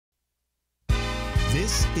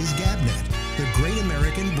This is GabNet, the Great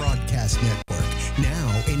American Broadcast Network,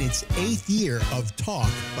 now in its 8th year of talk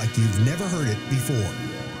like you've never heard it before.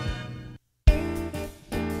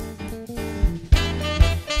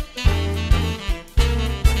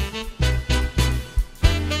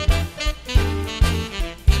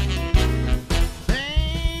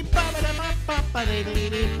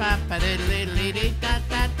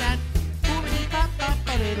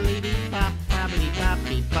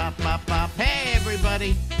 Hey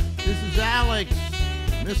everybody, this is Alex.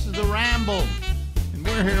 This is the Ramble, and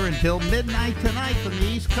we're here until midnight tonight from the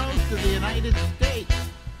East Coast of the United States.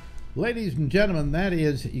 Ladies and gentlemen, that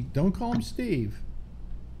is, don't call him Steve.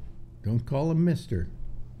 Don't call him Mr.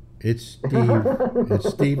 It's Steve. It's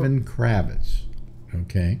Stephen Kravitz.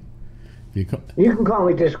 Okay? You can call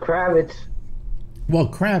me just Kravitz. Well,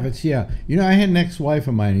 Kravitz, yeah. You know, I had an ex-wife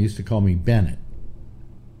of mine who used to call me Bennett.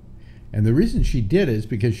 And the reason she did it is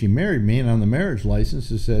because she married me, and on the marriage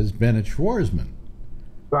license it says Bennett Schwarzman.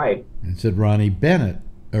 Right. It said Ronnie Bennett,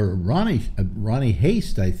 or Ronnie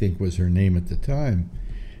Haste, I think was her name at the time.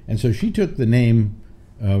 And so she took the name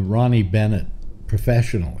Ronnie Bennett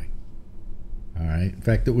professionally. All right. In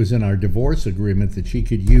fact, it was in our divorce agreement that she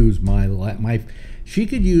could use my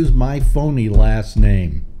phony last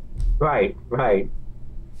name. Right. Right.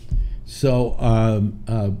 So,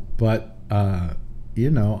 you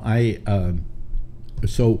know,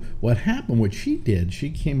 so what happened, what she did, she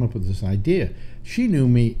came up with this idea. She knew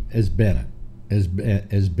me as Bennett, as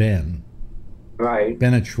Ben. Right.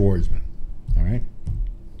 Bennett Schwarzman. All right.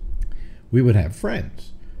 We would have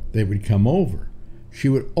friends. They would come over. She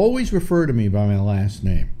would always refer to me by my last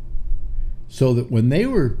name. So that when they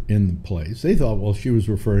were in the place, they thought, well, she was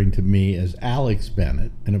referring to me as Alex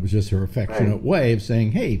Bennett, and it was just her affectionate way of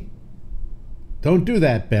saying, hey, don't do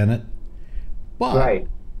that, Bennett. But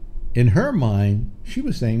in her mind, she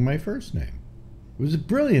was saying my first name. It was a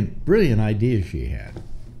brilliant, brilliant idea she had.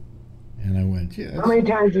 And I went, yeah. How many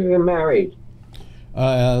times have you been married?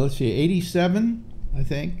 Let's see, 87, I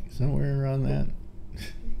think, somewhere around that.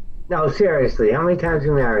 No, seriously, how many times have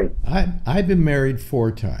you married? I've been married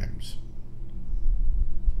 4 times.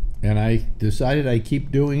 And I decided I'd keep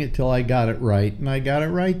doing it till I got it right, and I got it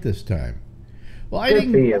right this time. Well, I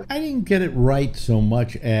didn't get it right so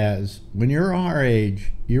much as when you're our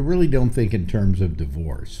age, you really don't think in terms of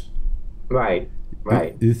divorce. Right,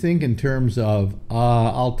 right. You think in terms of,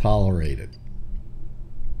 I'll tolerate it.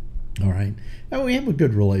 All right. And we have a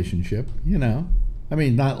good relationship, you know. I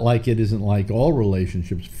mean, not like it isn't like all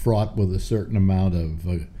relationships fraught with a certain amount of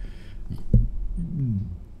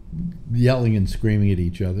yelling and screaming at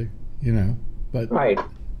each other, you know. But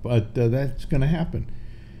that's going to happen.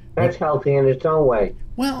 That's healthy in its own way.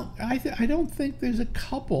 Well, I don't think there's a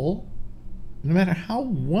couple, no matter how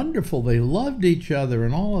wonderful they loved each other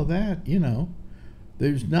and all of that, you know,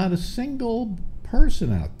 there's not a single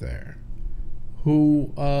person out there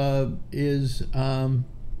who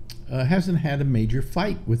hasn't had a major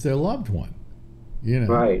fight with their loved one, you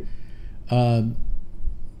know. Right.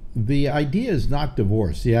 The idea is not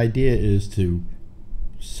divorce. The idea is to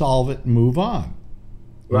solve it and move on.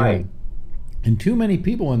 Right. You know? And too many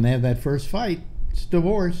people, when they have that first fight, it's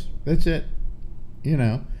divorce. That's it, you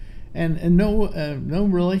know. And no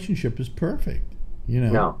relationship is perfect, you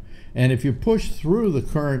know. No. And if you push through the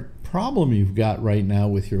current problem you've got right now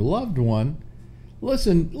with your loved one,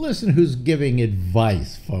 listen who's giving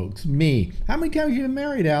advice, folks. Me. How many times have you been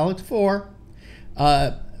married, Alex? 4.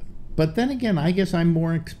 But then again, I guess I'm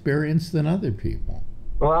more experienced than other people.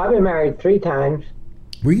 Well, I've been married 3 times.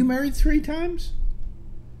 Were you married 3 times?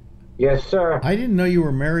 Yes, sir. I didn't know you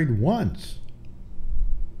were married once.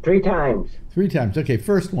 3 times. 3 times. Okay,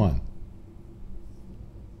 first one.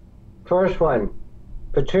 First one,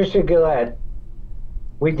 Patricia Gillette.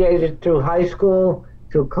 We dated through high school,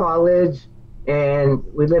 through college, and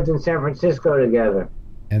we lived in San Francisco together.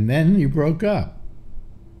 And then you broke up.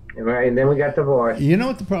 Right, and then we got divorced. You know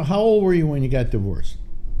what the problem? How old were you when you got divorced?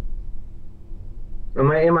 In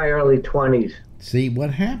my early 20s. See,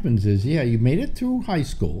 what happens is, yeah, you made it through high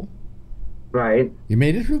school. Right. You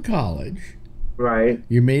made it through college. Right.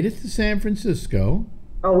 You made it to San Francisco.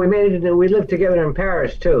 Oh, we lived together in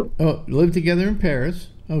Paris, too. Oh, lived together in Paris.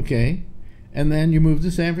 Okay. And then you moved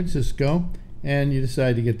to San Francisco, and you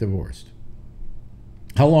decided to get divorced.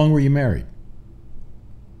 How long were you married?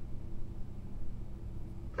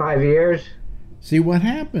 5 years. See, what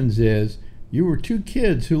happens is you were 2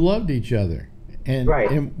 kids who loved each other. And,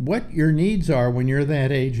 and what your needs are when you're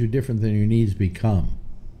that age are different than your needs become.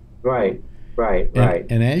 Right.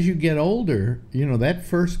 And as you get older, you know, that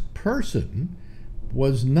first person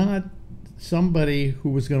was not somebody who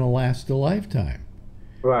was going to last a lifetime.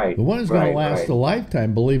 Right. The one that's going right, to last right. a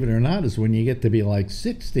lifetime, believe it or not, is when you get to be like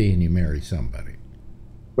 60 and you marry somebody.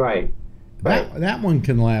 Right. Right. That one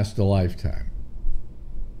can last a lifetime.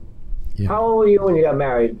 Yeah. How old were you when you got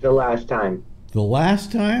married the last time? The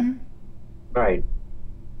last time, Right.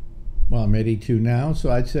 well, I'm 82 now,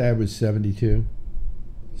 so I'd say I was 72,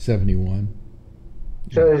 71.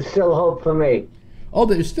 So there's still hope for me. Oh,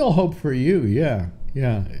 there's still hope for you, yeah,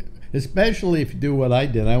 yeah. Especially if you do what I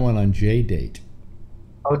did. I went on J-Date.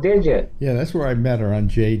 Oh, did you? Yeah, that's where I met her, on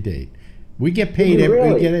J-Date. We get paid Did you we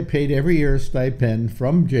really? get it paid every year, a stipend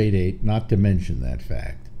from J-Date, not to mention that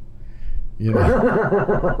fact. You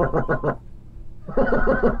know.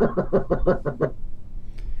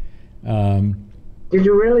 Did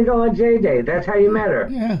you really go on J-Date? That's how you met her?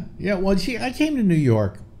 Yeah, yeah. Well, I came to New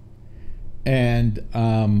York, and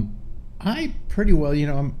I pretty well,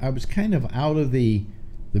 I was kind of out of the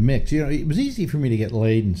mix. It was easy for me to get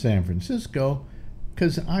laid in San Francisco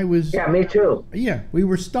because I was. Yeah, me too. Yeah, we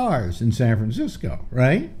were stars in San Francisco,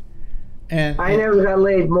 right? And I never got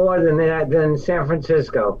laid more than San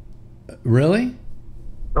Francisco. Really?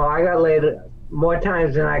 Oh, I got laid more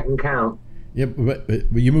times than I can count. Yeah, but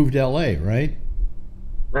you moved to L.A., right?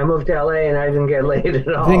 I moved to LA and I didn't get laid at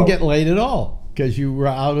all. Didn't get laid at all because you were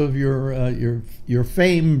out of your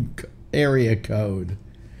fame area code.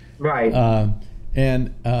 Right.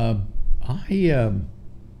 And I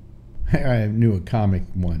knew a comic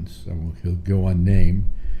once, he'll go unnamed,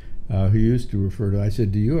 who used to refer to. I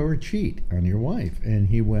said, "Do you ever cheat on your wife?" And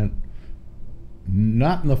he went,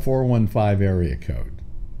 "Not in the 415 area code."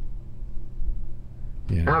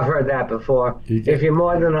 Yeah. I've heard that before. If you're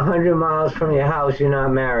more than 100 miles from your house, you're not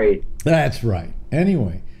married. That's right.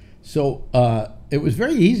 Anyway, so it was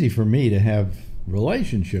very easy for me to have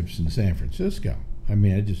relationships in San Francisco. I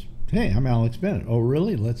mean, hey, I'm Alex Bennett. Oh,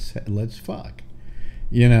 really? Let's fuck.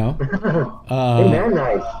 Isn't that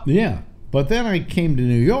nice? Yeah. But then I came to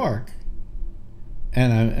New York,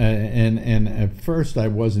 and at first I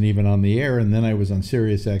wasn't even on the air, and then I was on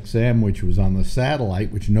Sirius XM, which was on the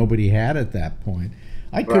satellite, which nobody had at that point.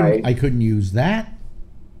 I couldn't use that,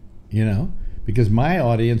 because my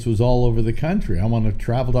audience was all over the country. I want to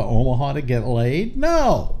travel to Omaha to get laid?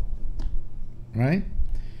 No. Right?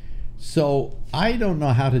 So I don't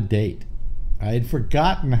know how to date. I had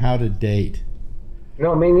forgotten how to date.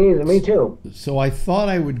 No, me neither. Me too. So I thought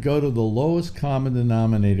I would go to the lowest common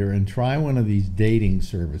denominator and try one of these dating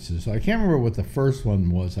services. So I can't remember what the first one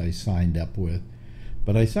was I signed up with,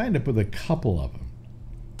 but I signed up with a couple of them.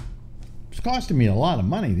 It's costing me a lot of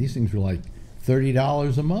money. These things were like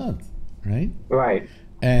 $30 a month, right? Right.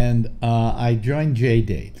 And I joined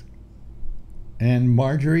J-Date. And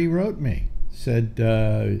Marjorie wrote me, said,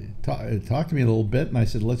 talk to me a little bit. And I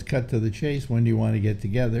said, let's cut to the chase. When do you want to get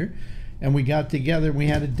together? And we got together, we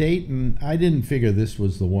had a date, and I didn't figure this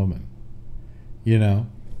was the woman,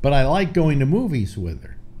 But I liked going to movies with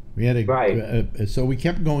her. We had so we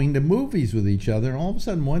kept going to movies with each other, and all of a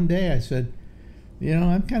sudden one day I said,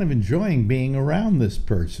 I'm kind of enjoying being around this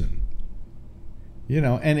person,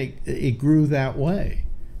 and it grew that way.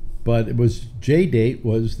 But it was J-Date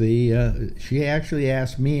was she actually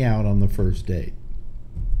asked me out on the first date.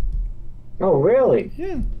 Oh, really?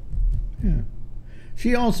 Yeah.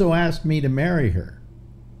 She also asked me to marry her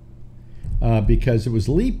because it was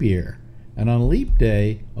leap year, and on leap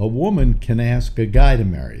day, a woman can ask a guy to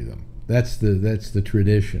marry them. That's the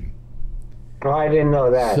tradition. Oh, I didn't know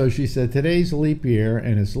that. So she said, "Today's leap year,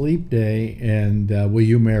 and it's leap day, and will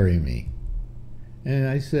you marry me?" And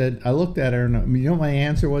I said, I looked at her, and you know what my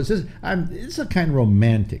answer was? It's the kind of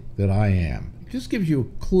romantic that I am. It just gives you a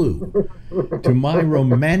clue to my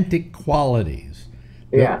romantic qualities.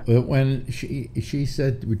 Yeah. But when she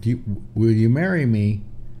said, will you marry me?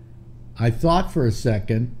 I thought for a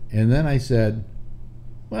second, and then I said,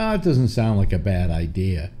 well, it doesn't sound like a bad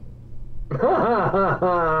idea.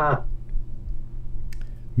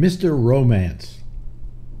 Mr. Romance.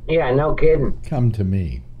 Yeah, no kidding. Come to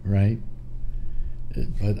me, right?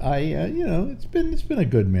 But it's been a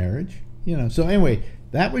good marriage, So anyway,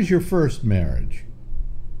 that was your first marriage.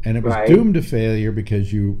 And it was doomed to failure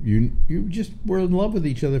because you just were in love with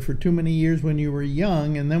each other for too many years when you were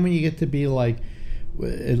young, and then when you get to be like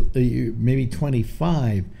maybe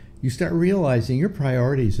 25, you start realizing your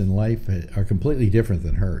priorities in life are completely different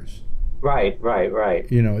than hers. Right.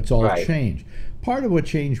 It's all changed. Part of what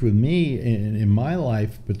changed with me in my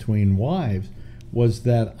life between wives was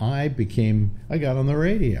that I got on the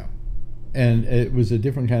radio, and it was a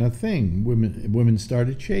different kind of thing. Women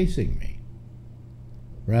started chasing me,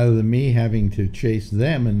 rather than me having to chase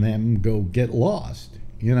them and them go get lost,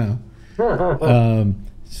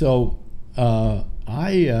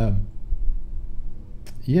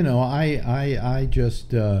 you know, I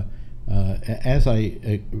just as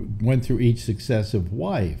I went through each successive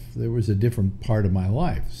wife, there was a different part of my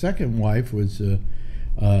life. Second wife was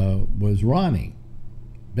Ronnie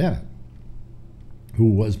Bennett, who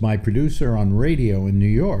was my producer on radio in New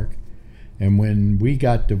York. And when we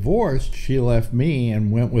got divorced, she left me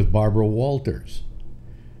and went with Barbara Walters.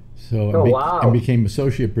 So and became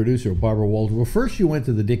associate producer of Barbara Walters. Well, first she went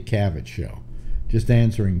to the Dick Cavett show, just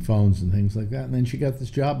answering phones and things like that. And then she got this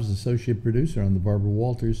job as associate producer on the Barbara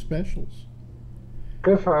Walters specials.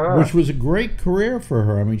 Good for her. Which was a great career for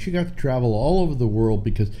her. I mean, she got to travel all over the world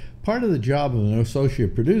because part of the job of an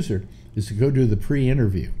associate producer is to go do the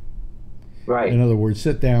pre-interview. Right. In other words,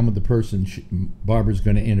 sit down with the person Barbara's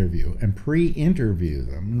going to interview and pre-interview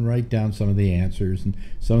them and write down some of the answers and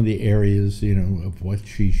some of the areas, you know, of what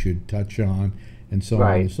she should touch on and so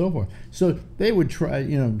on and so forth. So they would try,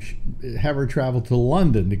 you know, have her travel to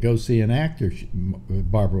London to go see an actor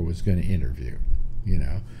Barbara was going to interview, you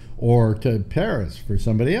know, or to Paris for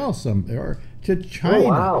somebody else, or to China. Oh,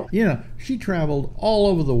 wow. You know, she traveled all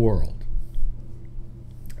over the world.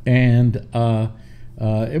 And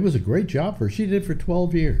it was a great job for her. She did it for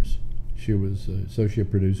 12 years. She was associate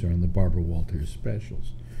producer on the Barbara Walters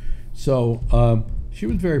specials. So she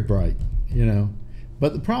was very bright, you know.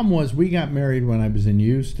 But the problem was we got married when I was in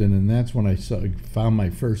Houston, and that's when I found my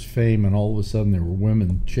first fame, and all of a sudden there were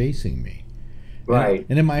women chasing me. Right.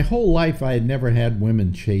 And in my whole life, I had never had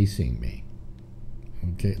women chasing me.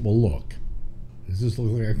 Okay, well, look. Does this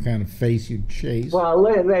look like a kind of face you'd chase? Well,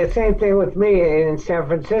 the same thing with me in San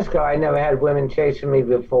Francisco. I never had women chasing me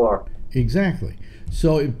before. Exactly.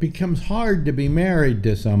 So it becomes hard to be married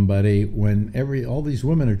to somebody when all these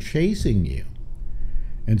women are chasing you.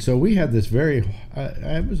 And so we had this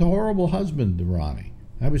I was a horrible husband to Ronnie.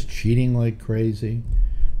 I was cheating like crazy.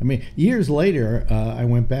 I mean, years later, I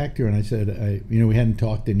went back to her and I said, you know, we hadn't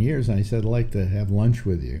talked in years, and I said, I'd like to have lunch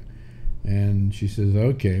with you. And she says,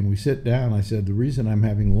 okay. And we sit down. I said, the reason I'm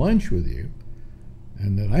having lunch with you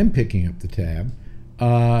and that I'm picking up the tab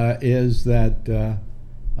is that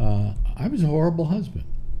I was a horrible husband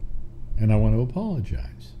and I want to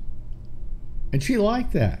apologize. And she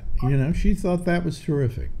liked that. You know, she thought that was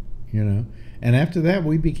terrific, you know. And after that,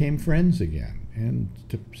 we became friends again and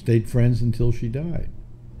stayed friends until she died.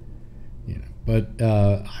 You know, but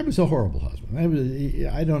I was a horrible husband.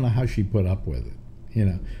 I don't know how she put up with it. You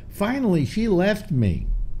know, finally she left me.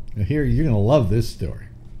 Now here, you're going to love this story.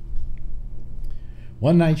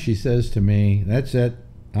 One night she says to me, that's it,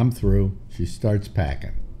 I'm through. She starts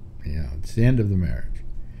packing. You know, it's the end of the marriage.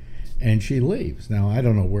 And she leaves. Now, I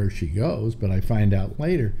don't know where she goes, but I find out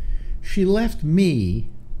later. She left me.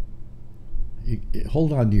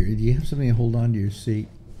 Hold on to do you have something to hold on to your seat?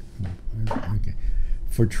 Okay.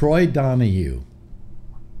 For Troy Donahue.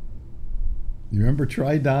 You remember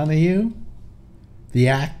Troy Donahue? The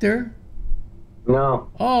actor? No.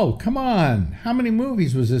 Oh, come on. How many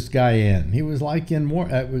movies was this guy in? He was like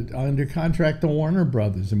under contract to Warner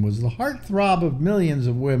Brothers and was the heartthrob of millions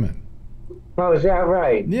of women. Oh, is that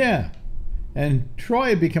right? Yeah. And Troy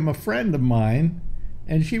had become a friend of mine,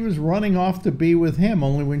 and she was running off to be with him,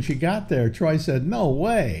 only when she got there, Troy said, no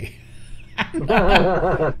way.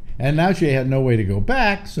 And now she had no way to go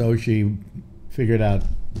back, so she figured out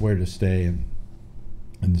where to stay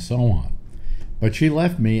and so on. But she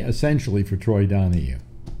left me essentially for Troy Donahue.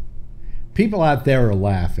 People out there are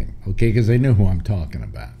laughing, okay, because they know who I'm talking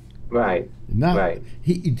about. Right. Right.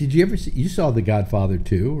 Did you ever see? You saw The Godfather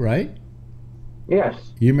 2, right?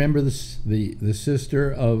 Yes. You remember the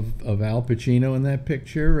sister of Al Pacino in that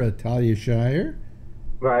picture, Talia Shire?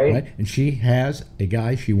 Right. And she has a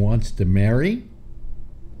guy she wants to marry.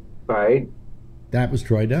 Right. That was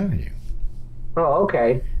Troy Donahue. Oh,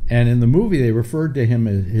 okay. And in the movie, they referred to him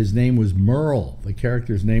as, his name was Merle. The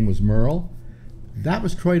character's name was Merle. That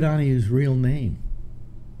was Troy Donahue's real name.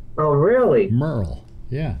 Oh, really? Merle.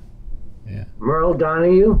 Yeah. Yeah. Merle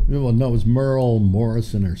Donahue? Well, no, it was Merle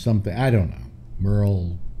Morrison or something. I don't know.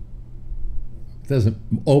 Merle.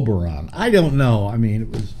 Oberon. I don't know. I mean, it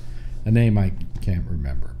was a name I can't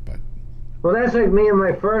remember. But. Well, that's like me and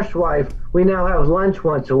my first wife. We now have lunch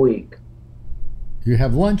once a week. You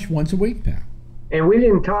have lunch once a week now. And we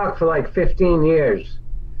didn't talk for like 15 years.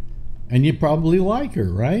 And you probably like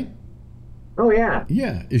her, right? Oh, yeah.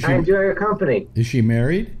 Yeah. I enjoy her company. Is she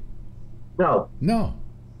married? No. No.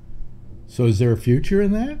 So is there a future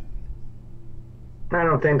in that? I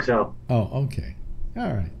don't think so. Oh, okay.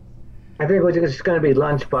 All right. I think we're just going to be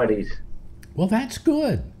lunch buddies. Well, that's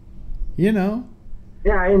good. You know?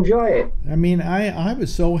 Yeah, I enjoy it. I mean, I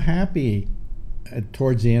was so happy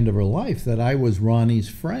towards the end of her life that I was Ronnie's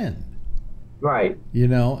friend. Right. You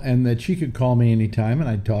know, and that she could call me anytime and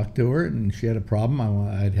I'd talk to her, and she had a problem,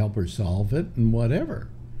 I'd help her solve it and whatever.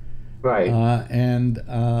 Right.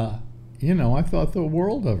 You know, I thought the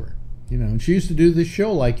world of her. You know, and she used to do this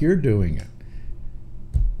show like you're doing it.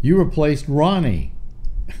 You replaced Ronnie.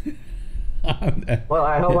 Well,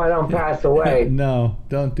 I hope I don't pass away. No,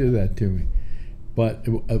 don't do that to me. But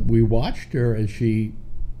we watched her as she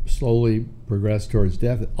slowly progressed towards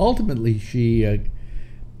death. Ultimately, she,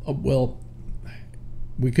 well,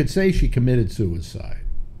 we could say she committed suicide.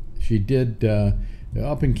 She did.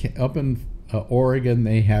 Up in Oregon,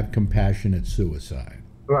 they have compassionate suicide.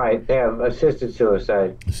 Right, they have assisted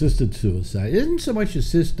suicide. Assisted suicide isn't so much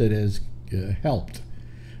assisted as helped.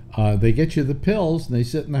 They get you the pills, and they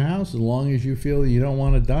sit in the house. As long as you feel you don't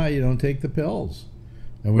want to die, you don't take the pills.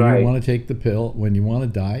 And when you want to take the pill, when you want to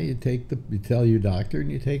die, you tell your doctor, and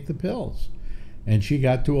you take the pills. And she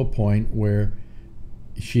got to a point where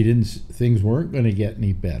things weren't going to get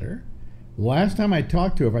any better. The last time I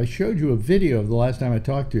talked to her, if I showed you a video of the last time I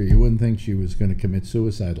talked to her, you wouldn't think she was going to commit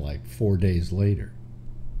suicide like 4 days later.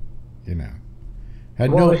 You know.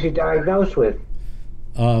 What was she diagnosed with?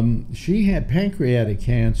 She had pancreatic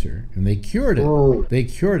cancer, and they cured it. Ooh. They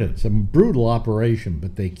cured it. Some brutal operation,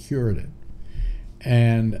 but they cured it.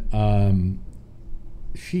 And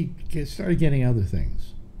she started getting other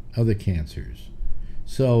things, other cancers.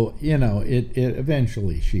 So, you know, it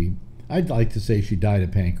eventually I'd like to say she died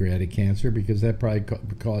of pancreatic cancer, because that probably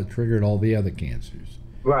triggered all the other cancers.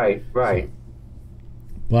 Right. So,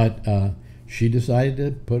 but she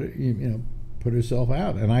decided to put herself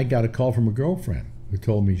out, and I got a call from a girlfriend who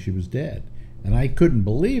told me she was dead, and I couldn't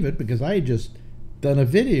believe it because I had just done a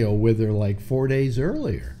video with her like 4 days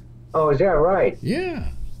earlier. Oh, is that right?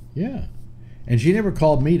 Yeah, and she never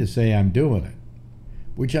called me to say I'm doing it,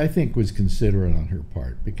 which I think was considerate on her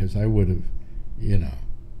part, because I would have,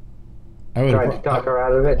 tried to talk her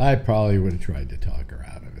out of it. I probably would have tried to talk her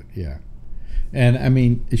out of it. Yeah, and I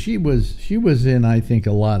mean, she was in, I think,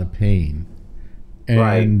 a lot of pain.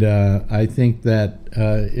 And I think that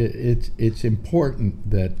it's important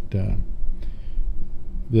that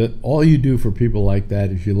all you do for people like that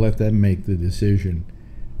is you let them make the decision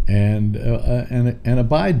and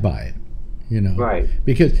abide by it, you know. Right.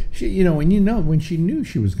 Because when she knew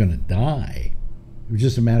she was going to die, it was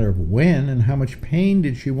just a matter of when and how much pain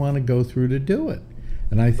did she want to go through to do it.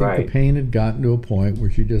 And I think the pain had gotten to a point where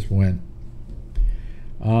she just went,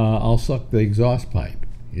 I'll suck the exhaust pipe,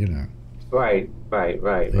 you know. Right.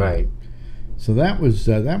 So that was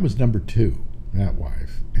number 2, that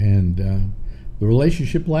wife, and the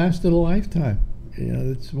relationship lasted a lifetime. You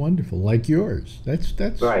know, it's wonderful, like yours. That's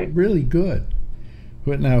really good.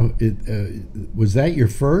 But now, was that your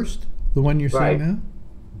first? The one you're saying now?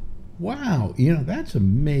 Wow, that's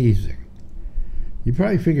amazing. You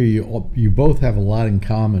probably figure you both have a lot in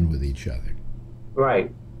common with each other. Right,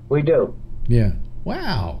 we do. Yeah.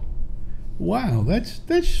 Wow, that's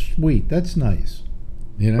sweet. That's nice.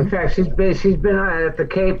 You know. In fact, she's been at the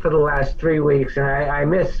Cape for the last 3 weeks, and I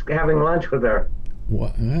miss having lunch with her.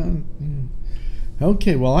 Well,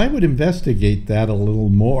 okay. Well, I would investigate that a little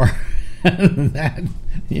more. That,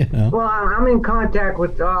 Well, I'm in contact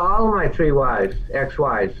with all of my 3 wives,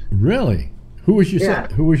 ex-wives. Really? Who was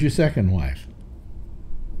your second wife?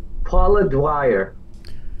 Paula Dwyer.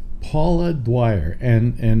 Paula Dwyer.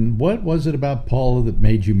 And what was it about Paula that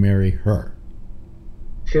made you marry her?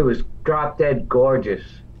 She was drop dead gorgeous.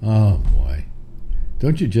 Oh boy.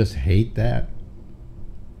 Don't you just hate that?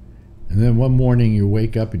 And then one morning you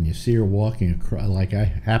wake up and you see her walking across, like I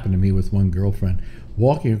happened to me with one girlfriend,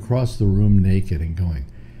 walking across the room naked and going,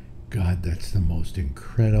 God, that's the most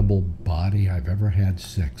incredible body I've ever had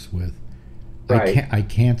sex with. Right. I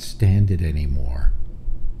can't stand it anymore.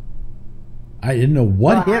 I didn't know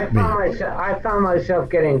what hit me. I found myself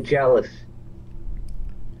getting jealous.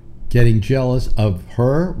 Getting jealous of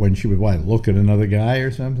her when she would look at another guy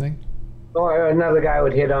or something? Or another guy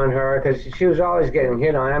would hit on her, because she was always getting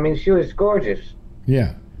hit on. I mean, she was gorgeous.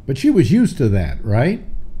 Yeah, but she was used to that, right?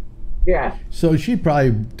 Yeah. So she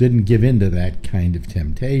probably didn't give in to that kind of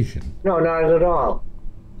temptation. No, not at all.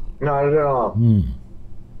 Not at all.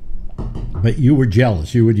 But you were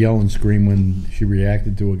jealous. You would yell and scream when she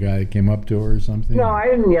reacted to a guy that came up to her or something? No, I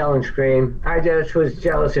didn't yell and scream. I just was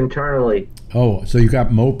jealous internally. Oh, so you got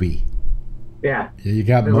mopey. Yeah. You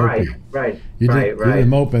got mopey. Right. You did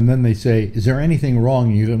mope, and then they say, is there anything wrong?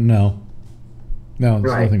 And you go, no. No,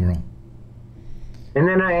 there's nothing wrong. And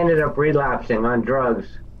then I ended up relapsing on drugs.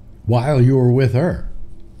 While you were with her?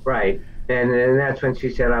 Right. And that's when she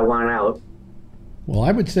said, I want out. Well,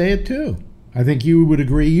 I would say it too. I think you would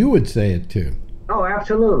agree you would say it too. Oh,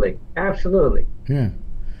 absolutely. Absolutely. Yeah.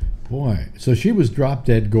 Boy, so she was drop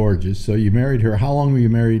dead gorgeous. So you married her. How long were you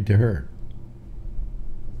married to her?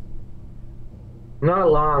 Not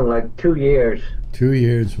long, like 2 years. 2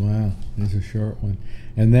 years. Wow, that's a short one.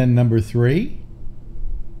 And then number 3?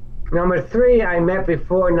 Number 3, I met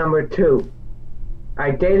before number 2.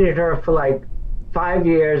 I dated her for like 5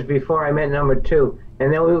 years before I met number 2.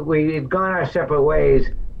 And then we had gone our separate ways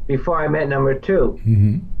before I met number 2.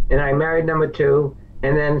 Mm-hmm. And I married number 2.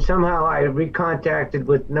 And then somehow I recontacted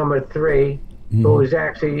with number 3, Mm-hmm. who was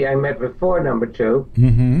actually, I met before number 2.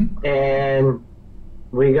 Mm-hmm. And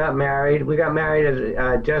we got married. We got married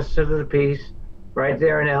at Justice of the Peace right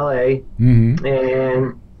there in L.A. Mm-hmm.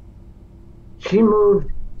 And she moved.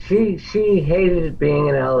 She hated being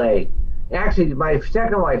in L.A. Actually, my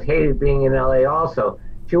second wife hated being in L.A. also.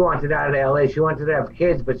 She wanted out of L.A. She wanted to have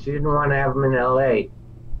kids, but she didn't want to have them in L.A.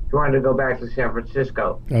 She wanted to go back to San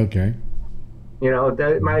Francisco. Okay. You know,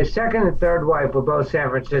 my second and third wife were both San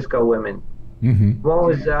Francisco women. Mm-hmm. One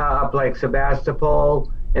was up like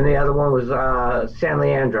Sebastopol, and the other one was San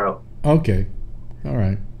Leandro. Okay. All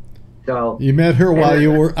right. So you met her while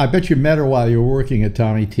you were. I bet you met her while you were working at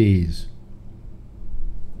Tommy T's.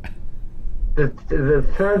 The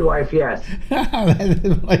third wife, yes.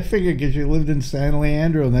 I figured because you lived in San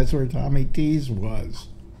Leandro, and that's where Tommy T's was.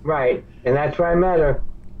 Right, and that's where I met her.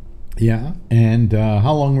 Yeah. And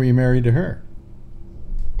how long were you married to her?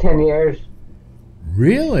 10 years.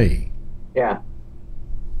 Really? Yeah.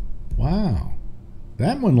 Wow.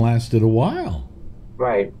 That one lasted a while.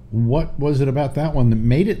 Right. What was it about that one that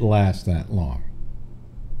made it last that long?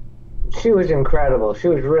 She was incredible. She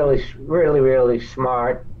was really, really, really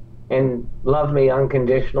smart and loved me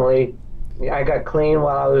unconditionally. I got clean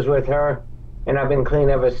while I was with her, and I've been clean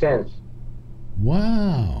ever since.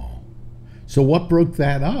 Wow. So what broke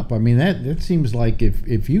that up? I mean, that seems like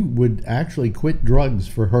if you would actually quit drugs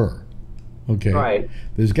for her, okay, right,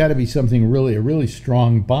 there's got to be something a really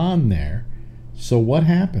strong bond there. So what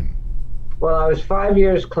happened? Well, I was 5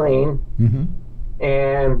 years clean, Mm-hmm.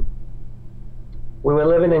 and we were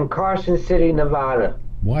living in Carson City, Nevada.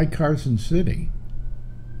 Why Carson City?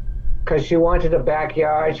 Because she wanted a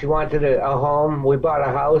backyard. She wanted a home. We bought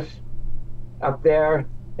a house up there,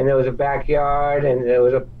 and there was a backyard, and there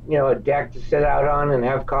was a deck to sit out on and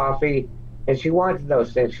have coffee. And she wanted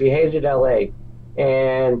those things. She hated L.A.,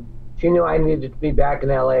 and she knew I needed to be back in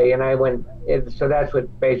L.A. And I went. So that's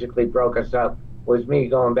what basically broke us up. Was me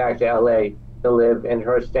going back to L.A. to live and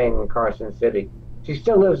her staying in Carson City. She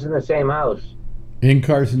still lives in the same house. In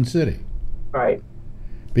Carson City. Right.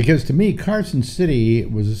 Because to me, Carson City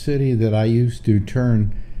was a city that I used to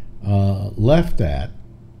turn left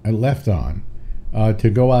on to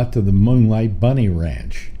go out to the Moonlight Bunny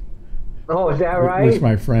Ranch. Oh, is that right? Which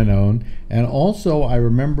my friend owned. And also, I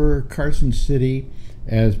remember Carson City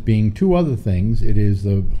as being two other things. It is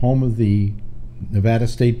the home of the Nevada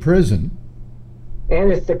State Prison. And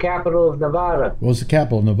it's the capital of Nevada. Well, it's the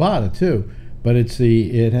capital of Nevada, too. But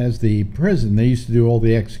it has the prison. They used to do all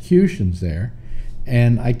the executions there.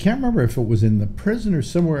 And I can't remember if it was in the prison or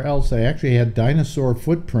somewhere else. They actually had dinosaur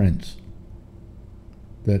footprints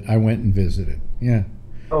that I went and visited. Yeah.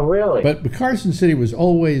 Oh, really? But Carson City was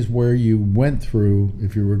always where you went through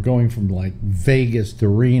if you were going from like Vegas to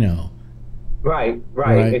Reno. Right,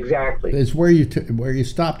 exactly. It's where you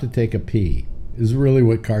stopped to take a pee. Is really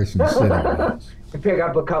what Carson City was. To pick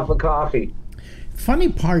up a cup of coffee. Funny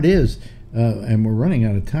part is, and we're running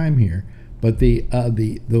out of time here, but the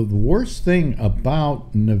worst thing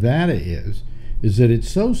about Nevada is that it's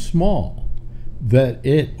so small that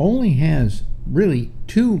it only has really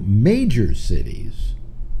two major cities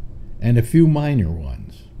and a few minor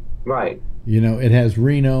ones. Right. It has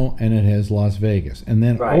Reno and it has Las Vegas. And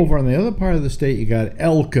then over on the other part of the state, you got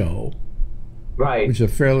Elko, right, which is a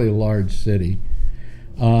fairly large city.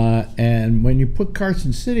 And when you put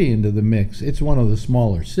Carson City into the mix, it's one of the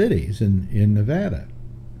smaller cities in Nevada.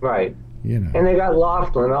 Right. And they got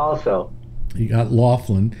Laughlin also. You got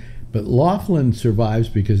Laughlin, but Laughlin survives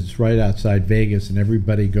because it's right outside Vegas, and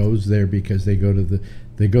everybody goes there because they go to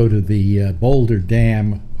the Boulder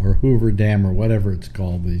Dam or Hoover Dam or whatever it's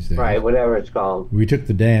called these days. Right, whatever it's called. We took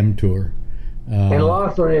the dam tour. And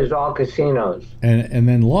Laughlin is all casinos. And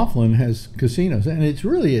then Laughlin has casinos, and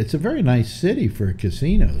it's a very nice city for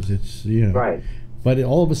casinos. It's right. But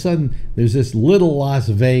all of a sudden, there's this little Las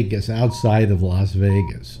Vegas outside of Las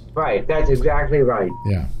Vegas. Right, that's exactly right.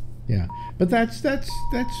 Yeah. But that's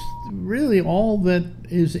really all that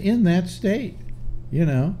is in that state.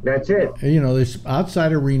 That's it. There's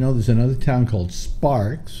outside of Reno. There's another town called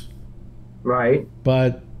Sparks. Right.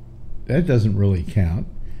 But that doesn't really count.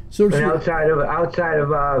 So and outside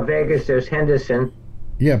of Vegas, there's Henderson.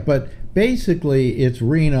 Yeah, but basically it's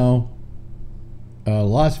Reno,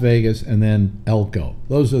 Las Vegas, and then Elko.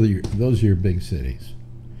 Those are your big cities.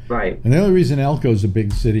 Right. And the only reason Elko is a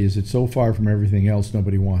big city is it's so far from everything else,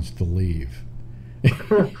 nobody wants to leave. You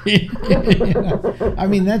know? I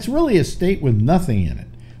mean, that's really a state with nothing in it.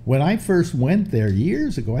 When I first went there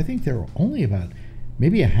years ago, I think there were only about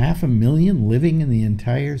maybe 500,000 living in the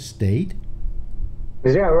entire state.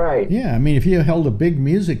 Is that right? Yeah, I mean, if you held a big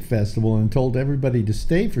music festival and told everybody to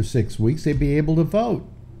stay for 6 weeks, they'd be able to vote.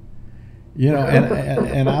 You know,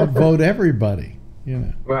 and outvote everybody. You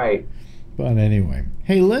know. Right. But anyway,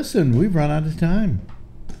 hey, listen, we've run out of time.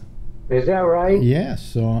 Is that right? Yes,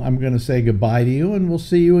 so I'm going to say goodbye to you, and we'll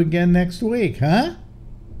see you again next week, huh?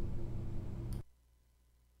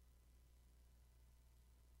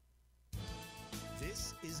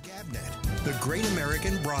 This is GabNet, the Great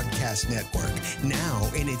American Broadcast Network, now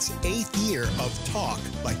in its 8th year of talk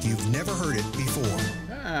like you've never heard it before.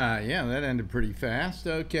 Yeah, that ended pretty fast.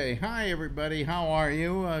 Okay, hi everybody, how are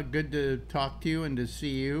you? Good to talk to you and to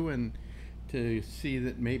see you and to see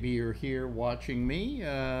that maybe you're here watching me.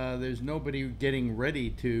 There's nobody getting ready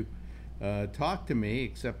to talk to me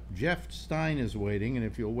except Jeff Stein is waiting, and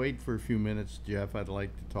if you'll wait for a few minutes, Jeff, I'd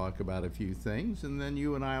like to talk about a few things, and then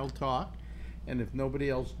you and I'll talk. And if nobody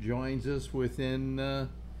else joins us within, I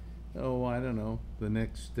don't know, the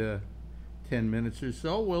next 10 minutes or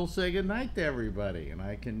so, we'll say goodnight to everybody, and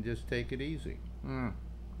I can just take it easy.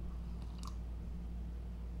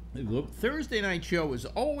 The Thursday night show is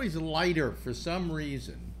always lighter for some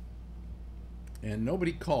reason, and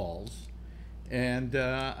nobody calls, and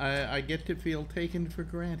I get to feel taken for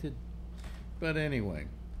granted. But anyway,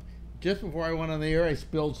 just before I went on the air, I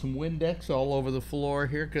spilled some Windex all over the floor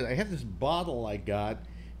here, because I had this bottle I got,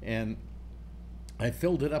 and I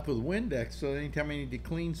filled it up with Windex, so anytime I need to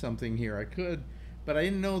clean something here, I could. But I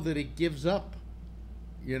didn't know that it gives up,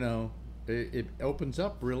 you know, it opens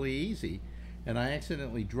up really easy. And I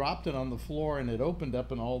accidentally dropped it on the floor, and it opened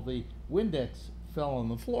up, and all the Windex fell on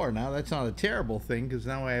the floor. Now, that's not a terrible thing, because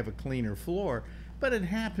now I have a cleaner floor. But it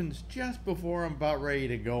happens just before I'm about ready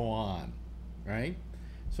to go on, right?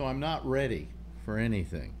 So I'm not ready for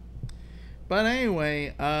anything. But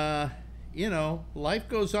anyway, you know, life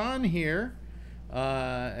goes on here.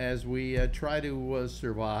 As we try to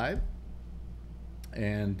survive,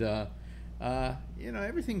 and you know,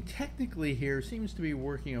 everything technically here seems to be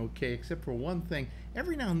working okay, except for one thing.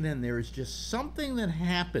 Every now and then there is just something that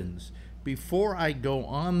happens before I go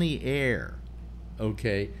on the air,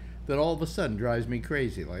 okay, that all of a sudden drives me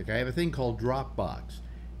crazy. Like, I have a thing called Dropbox,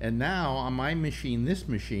 and now on my machine, this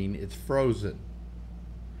machine, it's frozen,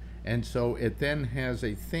 and so it then has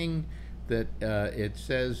a thing that it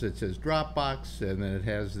says Dropbox, and then it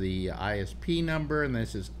has the ISP number, and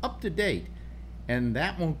this is up to date, and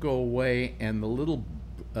that won't go away, and the little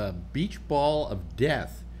beach ball of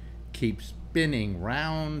death keeps spinning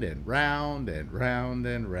round and round and round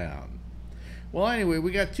and round. Well, anyway,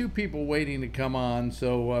 we got 2 people waiting to come on,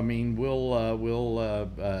 so I mean,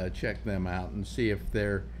 we'll check them out and see if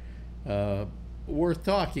they're worth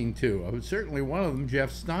talking to. Certainly one of them,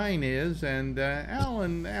 Jeff Stein, is, and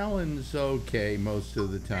Alan's okay most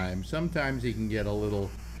of the time. Sometimes he can get a little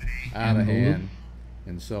out of hand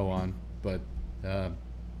and so on. But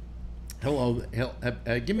hello,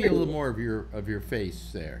 give me a little more of your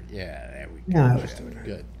face there. Yeah, there we go. No,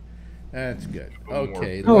 Good. That's good.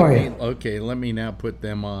 Okay. Let me now put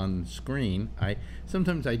them on screen.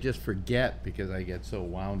 Sometimes I just forget because I get so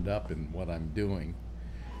wound up in what I'm doing.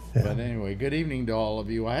 Yeah. But anyway, good evening to all of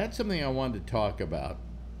you. I had something I wanted to talk about.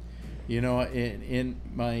 You know, in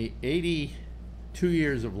my 82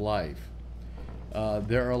 years of life,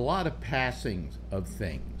 there are a lot of passings of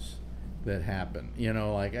things that happen. You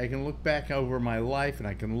know, like I can look back over my life, and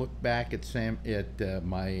I can look back at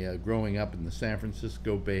my growing up in the San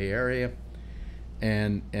Francisco Bay Area,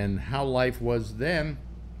 and how life was then,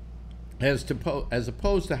 as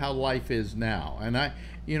opposed to how life is now. And I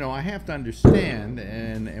have to understand,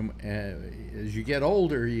 and as you get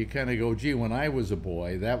older, you kind of go, gee, when I was a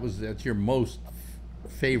boy, that's your most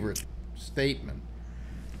favorite statement,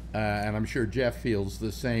 and I'm sure Jeff feels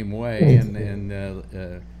the same way, and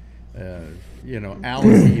you know,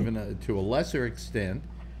 Alan even to a lesser extent,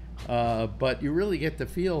 but you really get to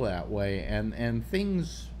feel that way, and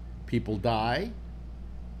people die,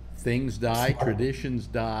 traditions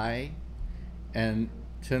die, and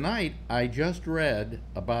tonight I just read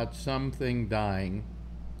about something dying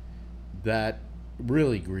that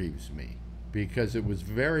really grieves me, because it was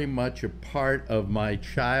very much a part of my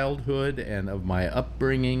childhood and of my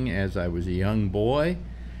upbringing as I was a young boy,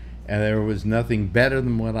 and there was nothing better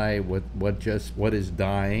than what is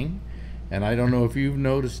dying. And I don't know if you've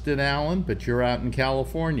noticed it, Alan, but you're out in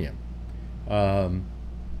California. And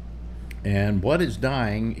what is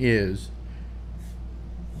dying is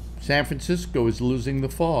San Francisco is losing the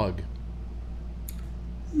fog.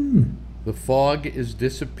 The fog is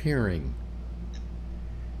disappearing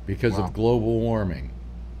because of global warming.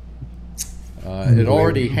 It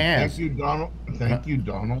already has. Thank you,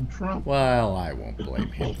 Donald Trump. Well, I won't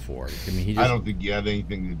blame him for it. I mean, I don't think he had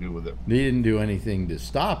anything to do with it. He didn't do anything to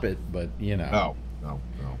stop it, but you know. No.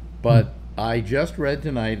 But I just read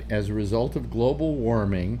tonight, as a result of global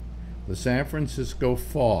warming, the San Francisco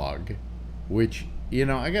fog, which, you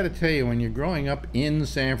know, I got to tell you, when you're growing up in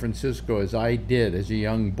San Francisco, as I did as a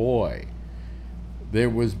young boy, there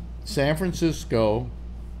was San Francisco,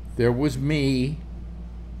 there was me,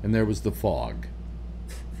 and there was the fog.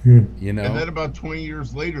 You know? And then about 20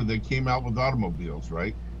 years later, they came out with automobiles,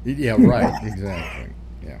 right? Yeah, right, exactly.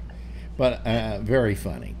 Yeah. But very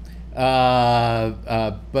funny. But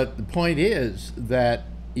the point is that,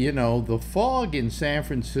 you know, the fog in San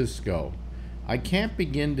Francisco, I can't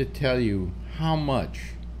begin to tell you how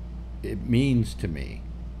much it means to me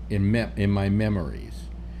in my memories.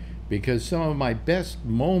 Because some of my best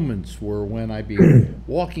moments were when I'd be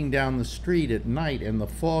walking down the street at night and the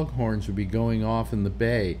foghorns would be going off in the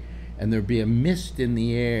bay and there'd be a mist in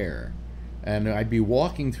the air. And I'd be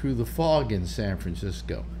walking through the fog in San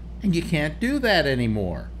Francisco. And you can't do that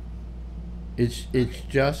anymore. It's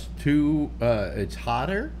just too, it's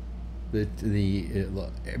hotter. They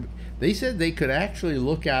said they could actually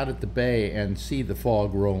look out at the bay and see the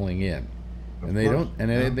fog rolling in. And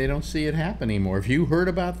they don't see it happen anymore. Have you heard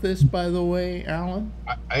about this, by the way, Alan?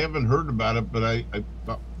 I haven't heard about it, but I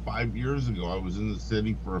about 5 years ago I was in the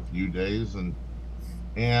city for a few days, and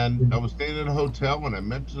I was staying at a hotel, and I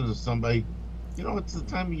mentioned to somebody, you know, it's the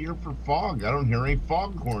time of year for fog. I don't hear any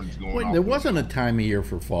foghorns going off. There wasn't a time of year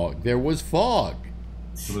for fog. There was fog.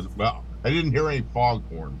 Well, I didn't hear any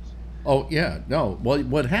foghorns. Oh yeah, no. Well,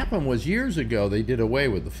 what happened was years ago they did away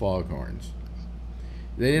with the foghorns.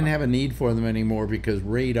 They didn't have a need for them anymore because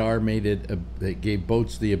radar made it. They gave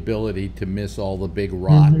boats the ability to miss all the big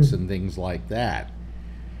rocks and things like that.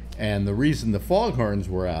 And the reason the foghorns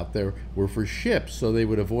were out there were for ships, so they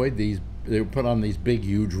would avoid these. They would put on these big,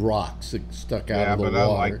 huge rocks that stuck out of the water. Yeah, but I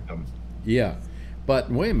liked them. Yeah,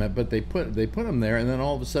 but wait a minute. But they put them there, and then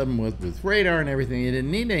all of a sudden, with radar and everything, they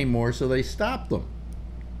didn't need any more, so they stopped them.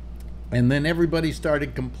 And then everybody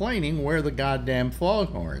started complaining, where are the goddamn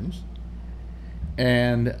foghorns?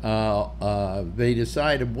 And they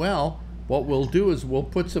decided, well, what we'll do is we'll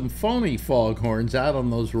put some phony foghorns out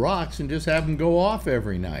on those rocks and just have them go off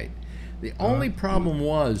every night. The only problem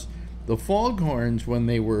was the foghorns, when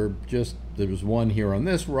they were just, there was one here on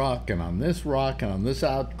this rock and on this rock and on this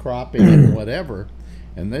outcropping and whatever,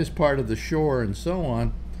 and this part of the shore and so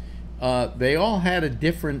on, they all had a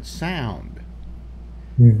different sound.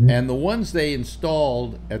 And the ones they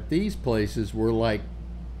installed at these places were like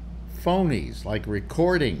phonies, like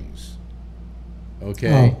recordings.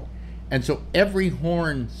 Okay? And so every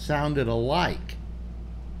horn sounded alike.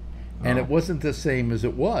 And it wasn't the same as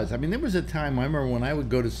it was. I mean, there was a time, I remember when I would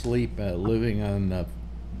go to sleep living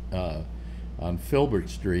on Filbert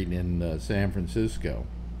Street in San Francisco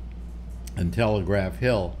and Telegraph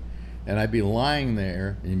Hill, and I'd be lying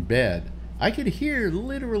there in bed. I could hear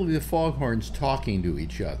literally the foghorns talking to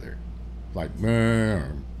each other, like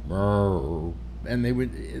 "Murr, murr," and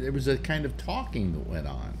there was a kind of talking that went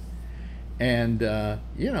on. And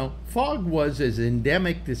you know, fog was as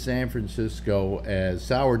endemic to San Francisco as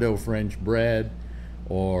sourdough French bread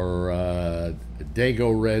or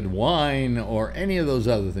Dago red wine or any of those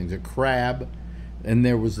other things, a crab. And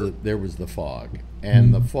there was the fog,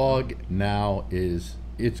 and the fog now is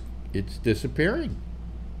it's disappearing.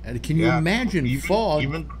 And can you imagine fog?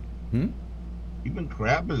 Even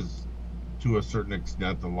crab is, to a certain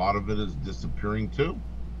extent, a lot of it is disappearing too,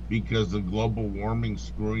 because of global warming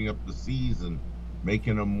screwing up the seas and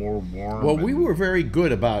making them more warm. Well, we were very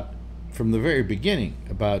good from the very beginning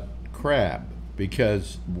about crab,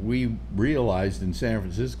 because we realized in San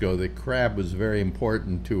Francisco that crab was very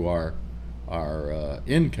important to our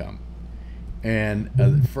income. And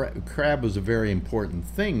crab was a very important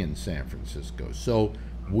thing in San Francisco. So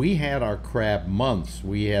we had our crab months.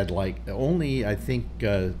 We had like only, I think,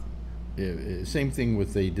 same thing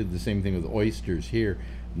with, they did the same thing with oysters here.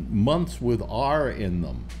 Months with R in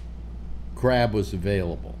them, crab was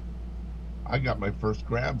available. I got my first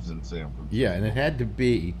crabs in San Francisco. Yeah, and it had to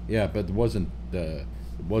be, but it wasn't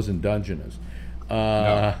Dungeness.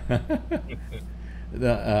 No.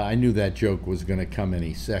 I knew that joke was going to come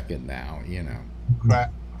any second now, you know.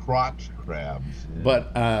 Crotch crabs. Yeah.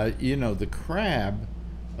 But, you know, the crab,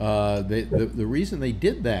 The reason they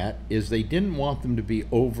did that is they didn't want them to be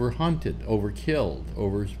overhunted, overkilled,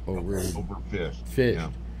 overfished. Fished. Yeah.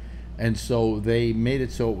 And so they made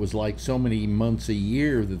it so it was like so many months a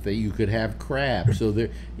year that you could have crab. So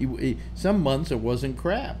some months it wasn't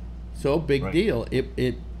crab. So big Right. deal.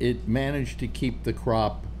 It managed to keep the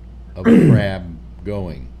crop of crab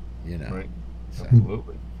going. You know. Right. So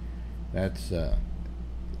Absolutely. that's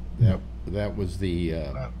that was the.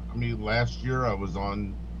 I mean, last year I was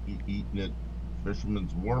on eating at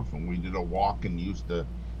Fisherman's Wharf, and we did a walk and used to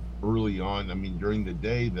early on. I mean, during the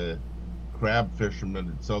day, the crab fishermen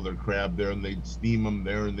would sell their crab there, and they'd steam them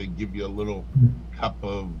there, and they'd give you a little cup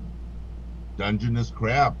of Dungeness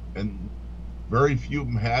crab, and very few of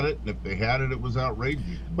them had it. And if they had it, it was outrageous.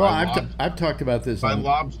 Well, I've talked about this. Buy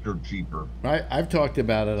lobster cheaper. I've talked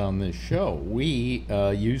about it on this show. We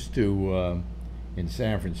used to. In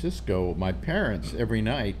San Francisco, my parents, every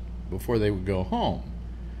night before they would go home,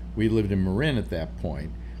 we lived in Marin at that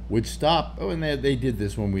point, would stop. Oh, and they did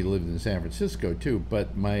this when we lived in San Francisco too.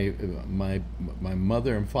 But my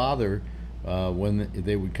mother and father, when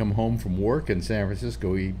they would come home from work in San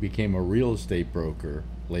Francisco, he became a real estate broker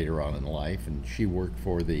later on in life, and she worked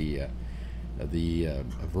for the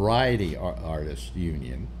Variety Artists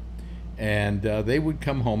Union. And they would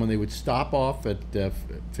come home and they would stop off at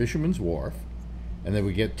Fisherman's Wharf. And they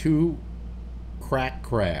would get 2 cracked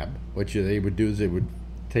crab. What they would do is they would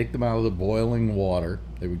take them out of the boiling water.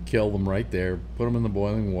 They would kill them right there, put them in the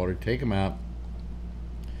boiling water, take them out,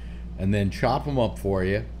 and then chop them up for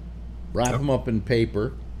you, wrap them up in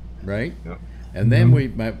paper, right? Yep. And then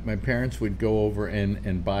my parents would go over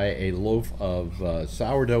and buy a loaf of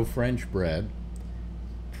sourdough French bread.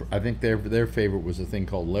 I think their favorite was a thing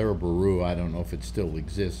called Lara Barou. I don't know if it still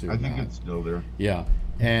exists or not. I think it's still there. Yeah.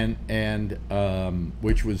 And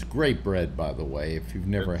which was great bread, by the way. If you've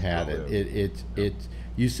never had it, it's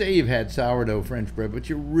you say you've had sourdough French bread, but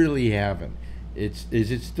you really haven't. Is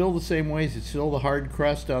it still the same way? Is it still the hard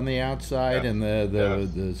crust on the outside and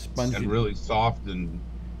the spongy and really soft and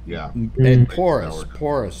and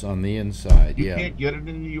porous on the inside? You can't get it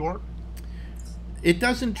in New York. It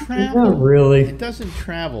doesn't travel. Not really. It doesn't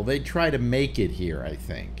travel. They try to make it here, I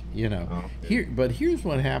think. You know. Okay. But here's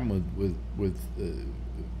what happened with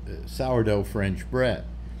sourdough French bread.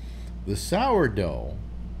 The sourdough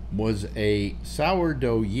was a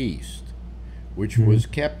sourdough yeast, which was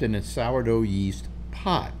kept in a sourdough yeast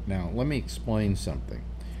pot. Now, let me explain something.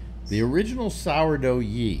 The original sourdough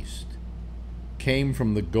yeast came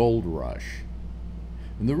from the gold rush.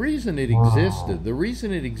 And the reason it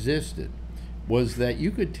existed was that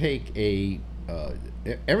you could take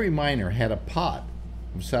every miner had a pot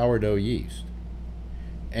of sourdough yeast.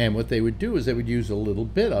 And what they would do is they would use a little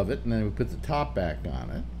bit of it, and then they would put the top back on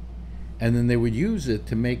it. And then they would use it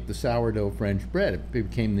to make the sourdough French bread. It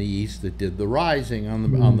became the yeast that did the rising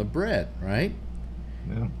on the bread, right?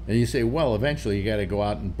 Yeah. And you say, well, eventually you got to go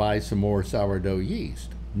out and buy some more sourdough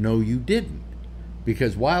yeast. No, you didn't.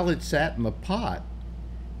 Because while it sat in the pot,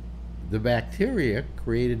 the bacteria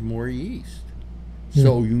created more yeast.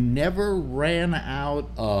 So you never ran out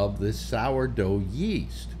of the sourdough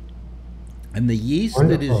yeast. And the yeast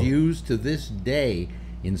that is used to this day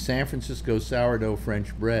in San Francisco sourdough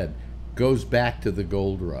French bread goes back to the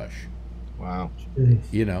gold rush. Wow.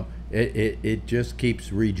 You know, it just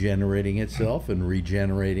keeps regenerating itself and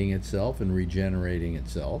regenerating itself and regenerating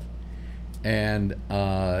itself. And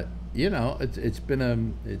you know, it's been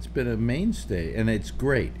a mainstay, and it's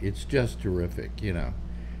great. It's just terrific, you know.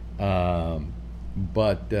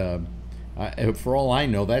 But for all I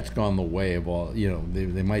know, that's gone the way of all. You know,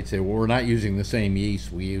 they might say, well, we're not using the same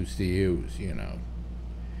yeast we used to use, you know.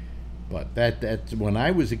 But that's when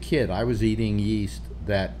I was a kid, I was eating yeast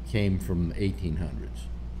that came from the 1800s,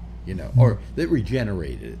 you know, or that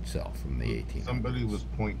regenerated itself from the 1800s. Somebody was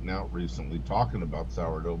pointing out recently, talking about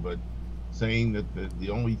sourdough, but saying that the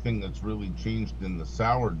only thing that's really changed in the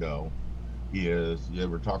sourdough is,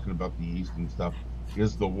 we're talking about the yeast and stuff,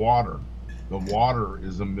 is the water. The water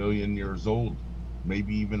is 1 million years old,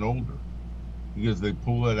 maybe even older, because they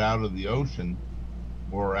pull it out of the ocean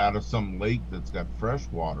or out of some lake that's got fresh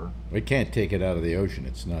water. They can't take it out of the ocean.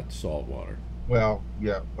 It's not salt water. Well,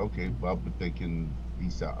 yeah, okay, well, but they can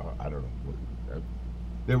I don't know.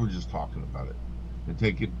 They were just talking about it. They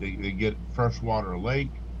take it, they get freshwater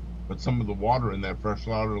lake, but some of the water in that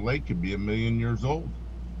freshwater lake could be 1 million years old.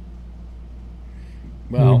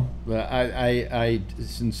 Well, I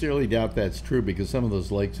sincerely doubt that's true, because some of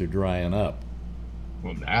those lakes are drying up.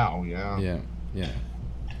 Well, now, yeah. Yeah.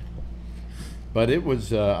 But it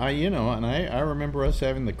was, I remember us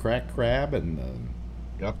having the cracked crab and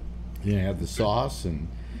Yep. had the sauce, and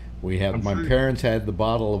We have I'm my sure- parents had the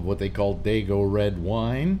bottle of what they call Dago red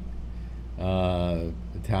wine,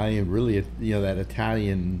 Italian, really, that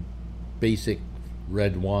Italian basic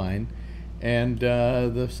red wine, and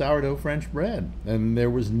the sourdough French bread. And there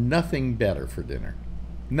was nothing better for dinner.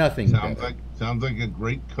 Nothing better. Sounds like a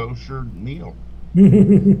great kosher meal.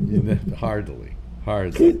 Hardly.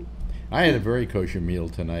 I had a very kosher meal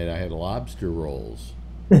tonight. I had lobster rolls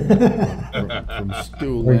from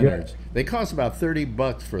Stu Leonard's. They cost about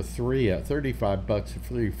 $30 for three, $35 for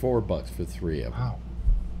 $34 for three of them. Wow.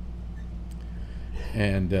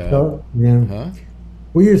 And yeah.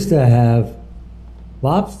 We used to have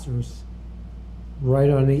lobsters right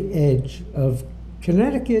on the edge of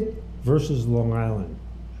Connecticut versus Long Island.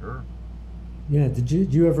 Sure. Yeah,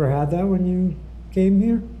 did you ever have that when you came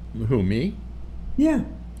here? Who, me? Yeah.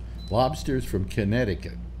 Lobsters from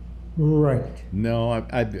Connecticut. Right. No,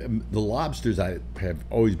 the lobsters I have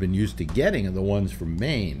always been used to getting are the ones from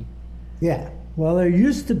Maine. Yeah. Well, there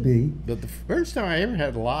used to be. But the first time I ever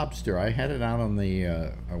had lobster, I had it out on the.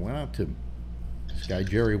 I went out to this guy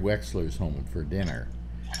Jerry Wexler's home for dinner,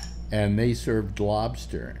 and they served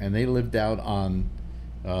lobster, and they lived out on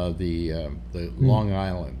the Long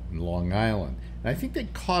Island, Long Island. And I think they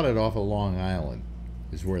caught it off of Long Island,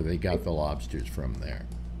 is where they got the lobsters from there.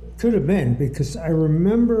 Could have been, because I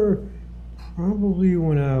remember probably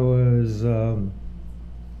when I was, I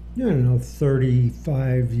don't know,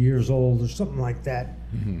 35 years old or something like that,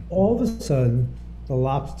 all of a sudden the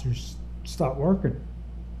lobsters stopped working.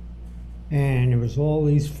 And there was all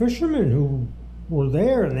these fishermen who were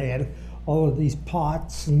there, and they had all of these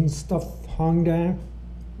pots and stuff hung down,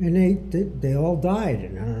 and they all died,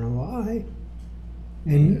 and I don't know why.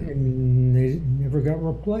 And they never got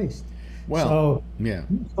replaced. Well,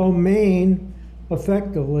 So Maine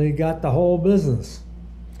effectively got the whole business.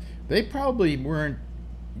 They probably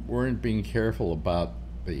weren't being careful about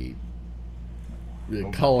the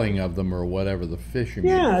culling of them or whatever, the fishing.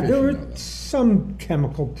 Yeah, there of was them. some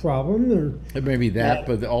chemical problem. There, Maybe that,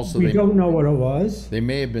 but also we don't know what it was. They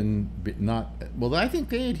may have been not. Well, I think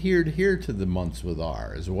they adhered here to the months with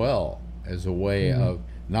R as well as a way of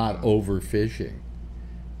not overfishing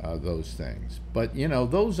those things. But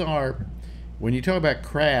those are, when you talk about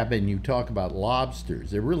crab and you talk about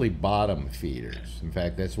lobsters, they're really bottom feeders. In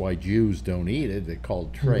fact, that's why Jews don't eat it. They're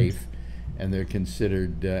called treif, and they're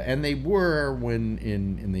considered. And they were when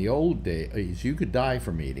in the old days you could die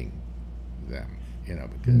from eating them,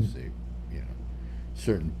 because they,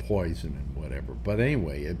 certain poison and whatever. But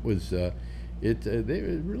anyway, it was they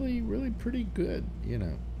were really pretty good.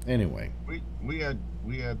 Anyway, we had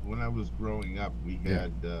when I was growing up, we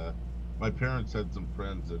had my parents had some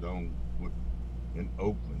friends that owned in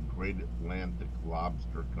Oakland, Great Atlantic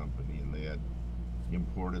Lobster Company, and they had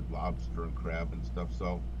imported lobster and crab and stuff.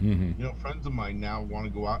 So friends of mine now want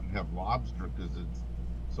to go out and have lobster because it's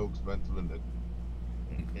so expensive and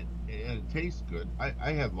it tastes good.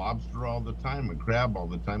 I had lobster all the time and crab all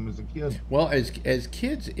the time as a kid. Well, as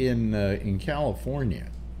kids in California,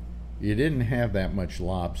 you didn't have that much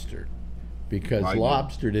lobster because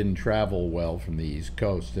lobster didn't travel well from the East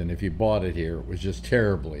Coast, and if you bought it here, it was just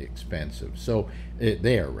terribly expensive. So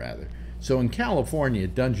rather. So in California,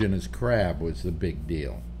 Dungeness crab was the big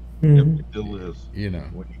deal. Yep, it still is.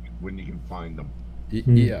 When you can find them.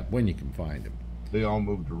 Yeah, when you can find them. They all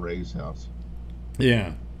moved to Ray's house.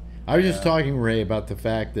 Yeah, I was just talking, Ray, about the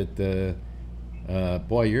fact that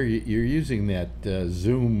boy, you're using that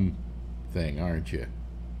Zoom thing, aren't you?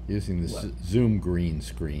 Using the Zoom green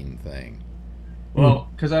screen thing. Well,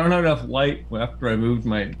 because I don't have enough light after I moved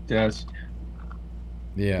my desk.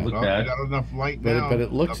 Yeah, I got enough light now. But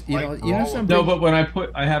it looks, something. No, but when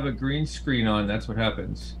I have a green screen on, that's what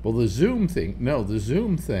happens. Well, the Zoom thing. No, the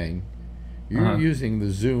Zoom thing. You're using the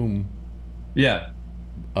Zoom. Yeah.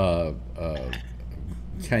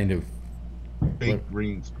 Kind of fake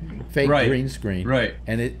green screen. Fake green screen. Right.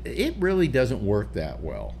 And it really doesn't work that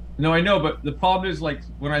well. No, I know, but the problem is, like,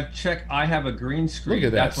 when I check, I have a green screen. Look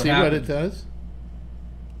at that. That's See what it does?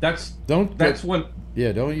 That's when.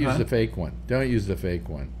 Yeah, don't use the fake one. Don't use the fake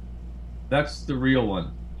one. That's the real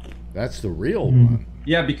one. That's the real one.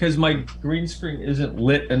 Yeah, because my green screen isn't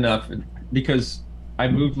lit enough because I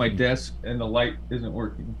moved my desk and the light isn't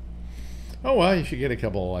working. Oh, well, you should get a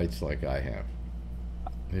couple of lights like I have.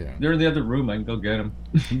 Yeah. They're in the other room. I can go get them.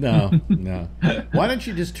 No. Why don't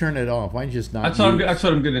you just turn it off? Why don't you just not? That's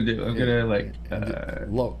what I'm gonna do. I'm gonna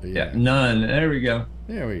none. There we go.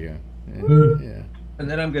 There we go. Yeah. And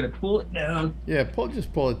then I'm gonna pull it down. Yeah,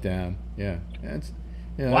 just pull it down. Yeah, that's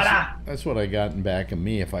what I got in back of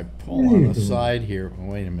me. If I pull on the side here,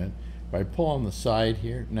 wait a minute. If I pull on the side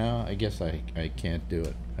here, no, I guess I can't do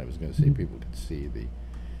it. I was gonna say people could see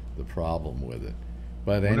the problem with it.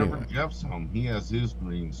 But Whenever anyway, Jeff's home, he has his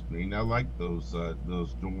green screen. I like those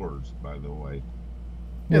doors, by the way.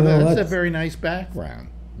 yeah, Well, that's a very nice background.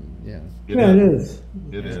 Yeah. It is.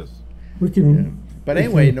 It is. We can. But we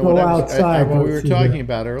anyway, can no, go what outside we once were you talking get-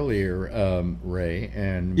 about earlier, Ray,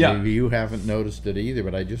 and Yeah. maybe you haven't noticed it either,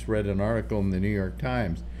 but I just read an article in the New York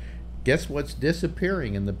Times. Guess what's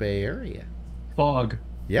disappearing in the Bay Area? Fog.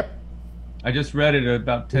 Yep. I just read it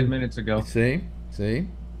about 10 minutes ago. See? They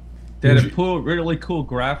had a really cool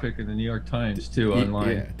graphic in the New York Times too online.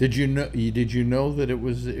 Yeah. Did you know that it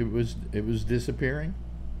was disappearing?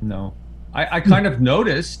 No, I kind of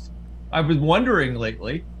noticed. I was wondering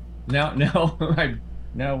lately. Now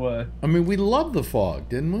I mean, we loved the fog,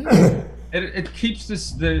 didn't we? it keeps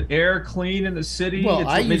the air clean in the city. Well, It's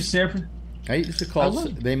I what makes used- San Fran- I used to I call. love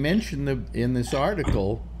it. They mentioned in this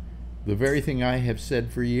article the very thing I have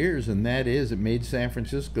said for years, and that is it made San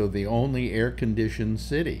Francisco the only air-conditioned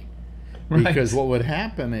city. Right. Because what would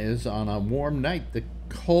happen is on a warm night, the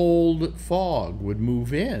cold fog would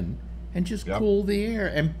move in and just Yep. cool the air,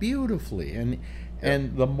 and beautifully,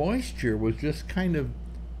 and the moisture was just kind of.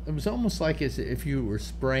 It was almost like as if you were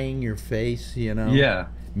spraying your face, you know. Yeah.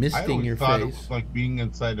 I Misting always your thought it face. was like being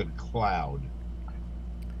inside a cloud.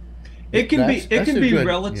 It can That's a be good-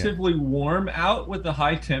 relatively warm out with the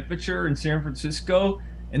high temperature in San Francisco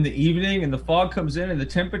in the evening, and the fog comes in, and the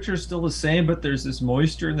temperature is still the same, but there's this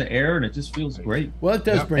moisture in the air, and it just feels great. Well, it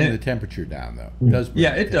does Yep. bring And- the temperature down, though. It does bring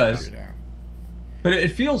Yeah, the it does. temperature down. But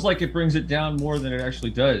it feels like it brings it down more than it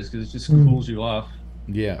actually does because it just cools you off.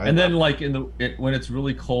 Yeah. And then, like when it's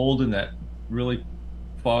really cold and that really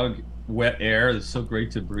fog, wet air, it's so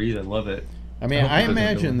great to breathe. I love it. I mean, hope I it doesn't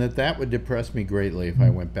imagine go- that would depress me greatly if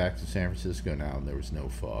I went back to San Francisco now and there was no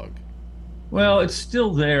fog. Well, it's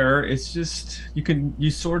still there. It's just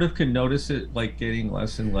you sort of can notice it like getting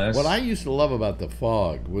less and less. What I used to love about the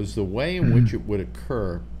fog was the way in which it would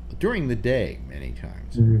occur during the day many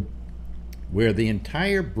times, where the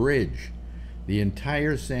entire bridge, the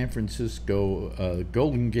entire San Francisco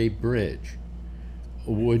Golden Gate Bridge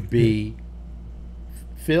would be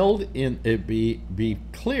filled in, it'd be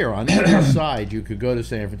clear on either side. You could go to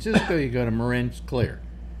San Francisco, you go to Marin, it's clear.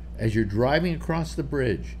 As you're driving across the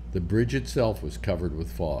bridge itself was covered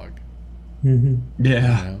with fog. Mhm.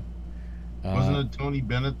 Yeah. You know? Wasn't it Tony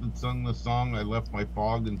Bennett that sung the song "I Left My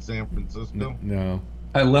Fog in San Francisco"? No.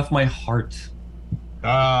 I left my heart.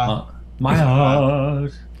 Ah, My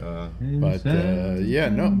heart. But yeah,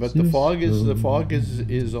 no. But the fog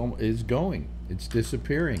is going. It's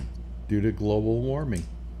disappearing due to global warming.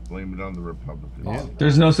 blame it on the Republicans. Yeah.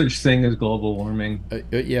 There's no such thing as global warming.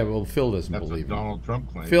 Yeah, well, Phil doesn't That's believe what in. Donald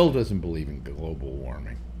Trump claims. Phil doesn't believe in global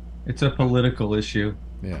warming. It's a political issue.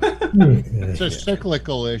 Yeah. It's a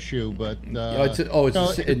cyclical issue, but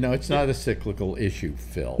It's not a cyclical issue,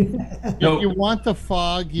 Phil. if you want the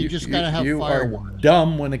fog, you just got to have you fireworks. are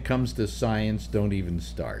dumb when it comes to science. Don't even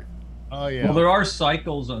start. Oh yeah. Well, there are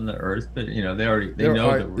cycles on the Earth, but they know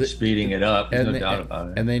that we're speeding it up. There's no doubt about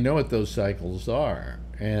it. And they know what those cycles are.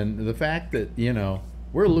 And the fact that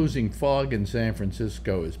we're losing fog in San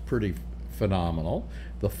Francisco is pretty phenomenal.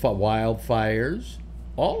 The wildfires,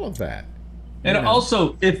 all of that. And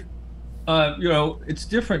also, if it's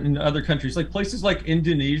different in other countries, like places like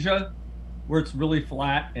Indonesia, where it's really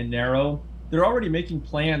flat and narrow. They're already making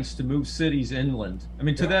plans to move cities inland. I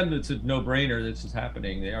mean, to them, it's a no-brainer. This is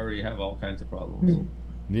happening. They already have all kinds of problems.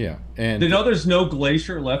 Yeah, and They know there's no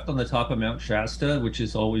glacier left on the top of Mount Shasta, which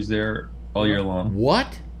is always there all year long.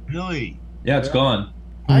 what? Really? Yeah, it's gone.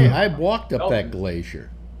 I walked up that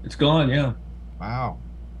glacier. It's gone. Yeah. Wow.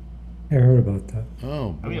 I heard about that.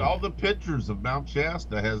 Oh, I mean, boy. all the pictures of Mount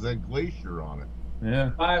Shasta has that glacier on it. Yeah.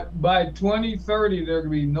 By 2030, there will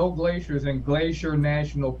be no glaciers in Glacier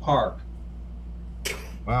National Park.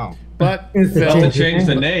 Wow. But It's a They'll change have of to change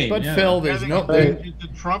the name. name. But yeah. Phil, I there's think no it's changed to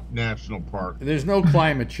Trump National Park. there's no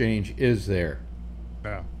climate change, is there?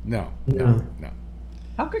 Yeah. No. No.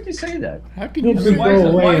 How could you say that? How can you It'll say be Why go is, it,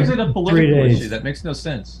 away why is in it a 3 political days. issue? That makes no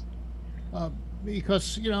sense.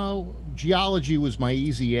 Because geology was my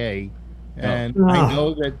easy A, Oh. and Ah. I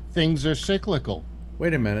know that things are cyclical.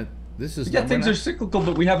 Wait a minute. This is Yeah, we're things not- are cyclical,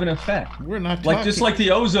 but we have an effect. We're not Like talking, just like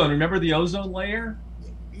the ozone. Remember the ozone layer?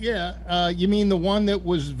 Yeah, you mean the one that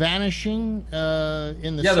was vanishing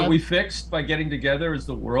in the Yeah, that we 70s? fixed by getting together as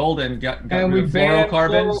the world and got And we rid of banned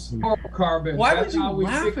fluorocarbons. fluorocarbons. Why That's would how you we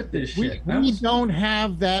laugh fixed at this We, shit? we don't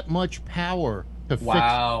have that much power to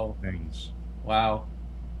Wow. fix things. Wow.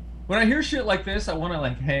 When I hear shit like this, I want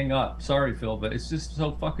to hang up. Sorry, Phil, but it's just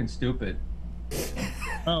so fucking stupid.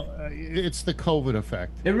 Well, it's the COVID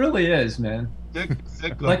effect. It really is, man.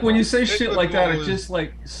 Cyclical. Like when you say shit like that, it's Cyclical just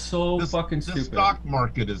like so fucking the stupid. stock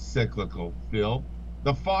market is cyclical, Phil.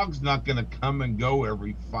 The fog's not going to come and go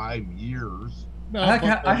every 5 years. No, I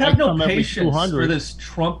have no come every patience 200. for this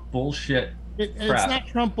Trump bullshit. It's crap. not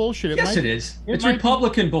Trump bullshit. Yes, it is. It's might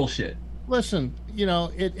Republican bullshit. Listen, you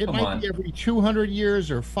know, it Come might on. be every 200 years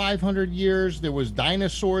or 500 years. There was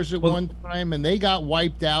dinosaurs at one time, and they got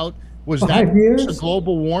wiped out. Was 5 that years? a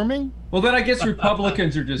global warming? Well, then I guess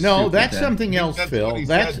Republicans are just No, stupid that's then. something else, That's Phil. what he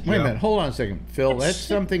That's said, wait a Joe. minute. Hold on a second, Phil. That's It's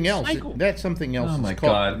something else. cycle. That's something else. Oh It's my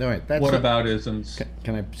called, God! No, wait, that's What not- about isms?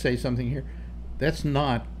 Can I say something here? That's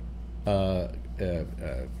not.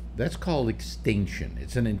 That's called extinction.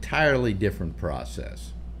 It's an entirely different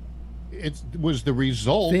process. It was the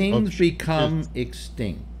result Things of become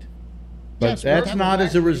extinct, but Yes, that's but not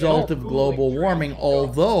as a result of cooling global trend. warming.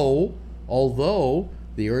 Although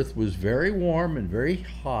the Earth was very warm and very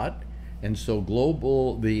hot, and so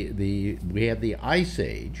we had the Ice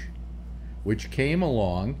Age, which came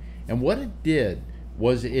along, and what it did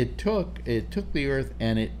was it took the Earth,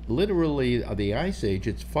 and it literally, the Ice Age,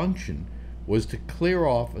 its function was to clear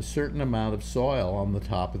off a certain amount of soil on the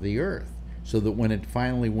top of the Earth, so that when it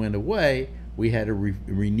finally went away, we had a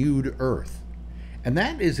renewed Earth. And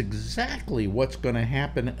that is exactly what's going to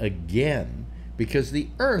happen again, because the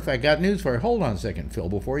Earth, I got news for you. Hold on a second, Phil,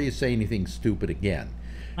 before you say anything stupid again.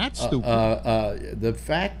 That's stupid. The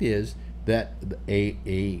fact is that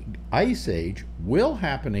a ice age will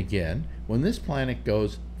happen again when this planet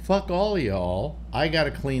goes, fuck all y'all, I got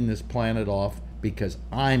to clean this planet off because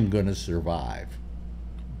I'm going to survive.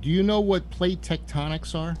 Do you know what plate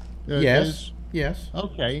tectonics are? Yes, is? yes.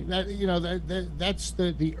 Okay, that's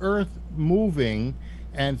the Earth moving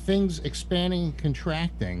and things expanding and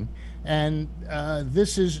contracting, and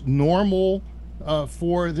this is normal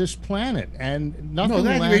for this planet, and nothing.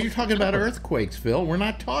 No, you're talking about earthquakes, Phil. We're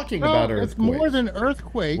not talking about earthquakes. It's more than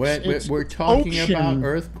earthquakes. We're talking ocean. about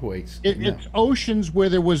earthquakes. It's oceans where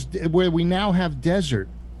we now have desert.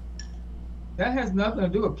 That has nothing to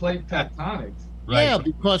do with plate tectonics. Right. Yeah,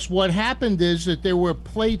 because what happened is that there were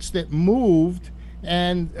plates that moved,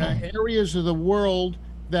 and areas of the world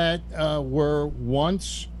that were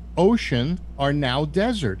once ocean are now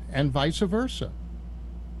desert, and vice versa.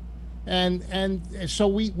 And so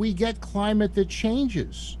we get climate that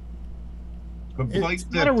changes. But It's plate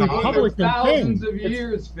not a tectonics- Republican Thousands thing. of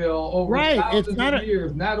years, Phil. Over Right, it's thousands not of a-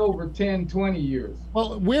 years, not over 10, 20 years.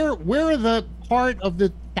 Well, where are the part of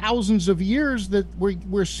the thousands of years that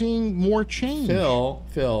we're seeing more change?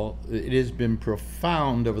 Phil, it has been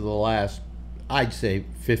profound over the last, I'd say,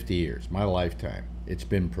 50 years, my lifetime. It's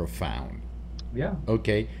been profound. Yeah.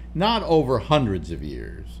 Okay? Not over hundreds of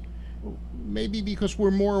years. Maybe because we're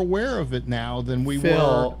more aware of it now than we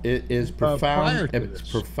Phil, were. it is prior profound. to It's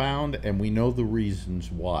this. profound, and we know the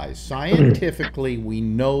reasons why. Scientifically, we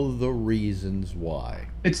know the reasons why.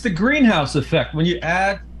 It's the greenhouse effect. When you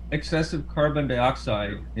add excessive carbon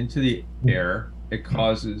dioxide into the air, it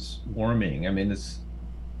causes warming. I mean, it's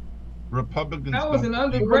Republicans. I was an don't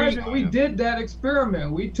undergraduate. agree We on it. did that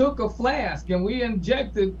experiment. We took a flask and we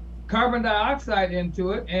injected carbon dioxide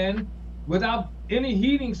into it, and without any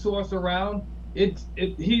heating source around, it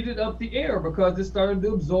heated up the air because it started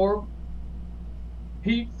to absorb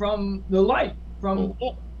heat from the light. From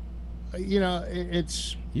You know,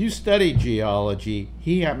 it's You study geology.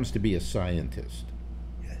 He happens to be a scientist.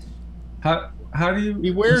 how do you?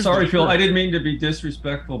 He wears I'm sorry, the Phil. I shirt. didn't mean to be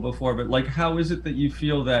disrespectful before, but like, how is it that you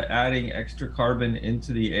feel that adding extra carbon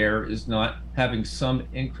into the air is not having some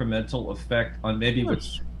incremental effect on maybe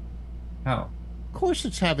what's how? of course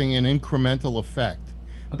it's having an incremental effect,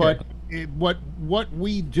 Okay. but what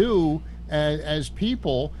we do as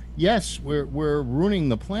people, yes, we're ruining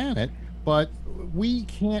the planet, but we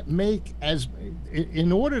can't make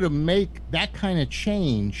in order to make that kind of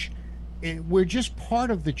change. We're just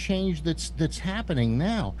part of the change that's happening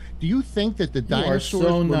now. Do you think that the You are dinosaurs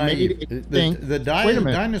so were naive. made extinct? The Wait a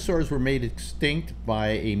minute. dinosaurs were made extinct by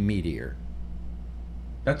a meteor.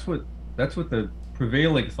 That's what the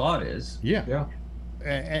prevailing thought is. Yeah. yeah.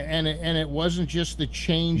 And it wasn't just the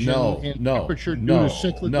change No, in no, temperature due no, to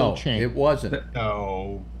cyclical no, change. it wasn't.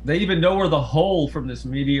 No, They even know where the hole from this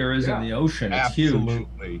meteor is in Yeah, the ocean. It's huge.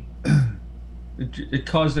 absolutely. It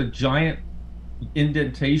caused a giant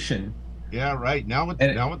indentation. Yeah, right. Now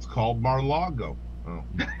it's called Mar-Lago. Oh.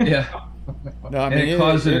 Yeah. No, I And mean, it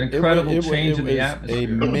caused an incredible was- change in the was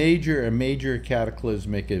atmosphere. a major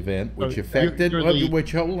cataclysmic event which So affected, you're the-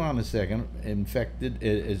 which, hold on a second,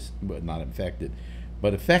 not infected,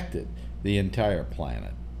 but affected the entire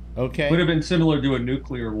planet. Okay? Would have been similar to a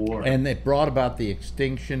nuclear war. And it brought about the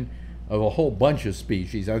extinction of a whole bunch of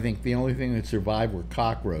species. I think the only thing that survived were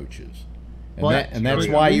cockroaches. And that's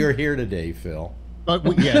why you're here today, Phil. But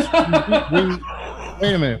yes,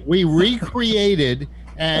 wait a minute. We recreated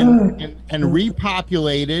and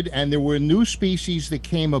repopulated, and there were new species that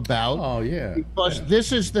came about. Oh yeah, because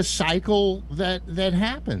this is the cycle that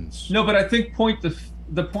happens. No, but I think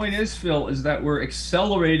the point is, Phil, is that we're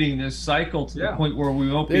accelerating this cycle to the point where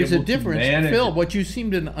we won't be able to manage. There's a difference, Phil. What you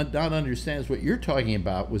seem to not understand is what you're talking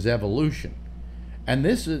about was evolution, and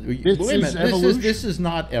this is this is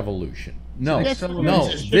not evolution. No, this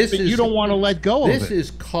is you don't want to let go of it. This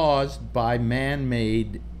is caused by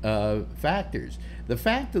man-made factors. The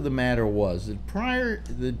fact of the matter was that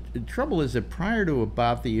the trouble is that prior to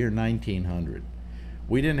about the year 1900,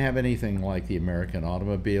 we didn't have anything like the American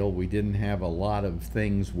automobile. We didn't have a lot of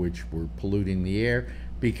things which were polluting the air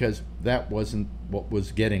because that wasn't what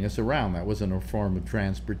was getting us around. That wasn't a form of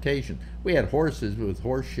transportation. We had horses with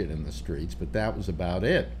horse shit in the streets, but that was about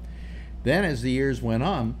it. Then as the years went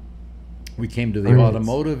on, we came to the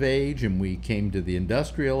automotive age and we came to the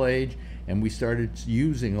industrial age, and we started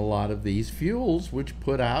using a lot of these fuels which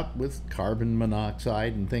put out with carbon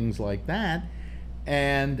monoxide and things like that.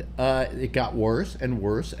 And it got worse and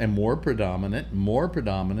worse and more predominant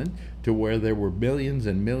to where there were millions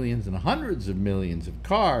and millions and hundreds of millions of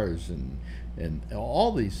cars and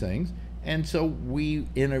all these things. And so we,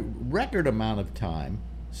 in a record amount of time,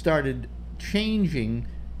 started changing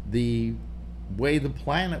the way the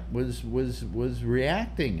planet was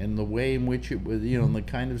reacting and the way in which it was, and the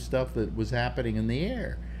kind of stuff that was happening in the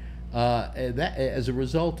air that as a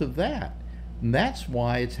result of that. And that's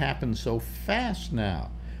why it's happened so fast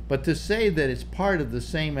now. But to say that it's part of the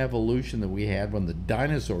same evolution that we had when the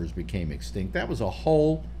dinosaurs became extinct, that was a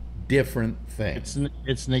whole different thing.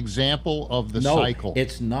 It's an example of the cycle.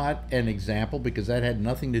 It's not an example because that had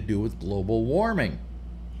nothing to do with global warming.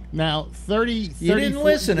 Now, 30 You didn't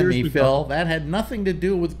listen to me, Phil. That had nothing to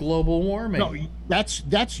do with global warming. No,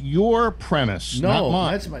 that's your premise, not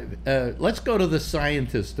mine. That's my. Let's go to the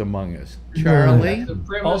scientist among us, Charlie.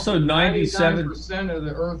 Also, 97% of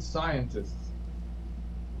the Earth's scientists.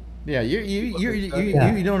 Yeah,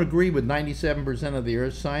 you don't agree with 97% of the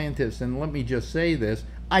Earth's scientists, and let me just say this: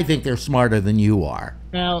 I think they're smarter than you are.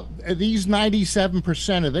 Now, these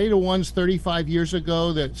 97%, are they the ones 35 years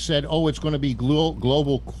ago that said, oh, it's going to be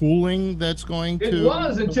global cooling that's going to... It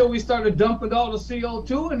was until we started dumping all the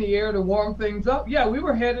CO2 in the air to warm things up. Yeah, we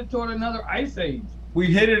were headed toward another ice age. We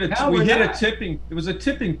hit a tipping... It was a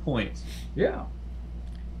tipping point. Yeah.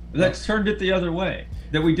 That's turned it the other way.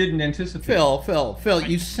 That we didn't anticipate. Phil,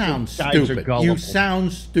 you sound stupid. You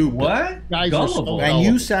sound stupid. What? Guys gullible. And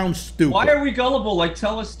you sound stupid. Why are we gullible? Like,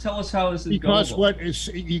 tell us how this is because gullible.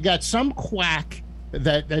 You got some quack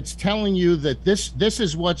that's telling you that this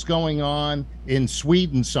is what's going on in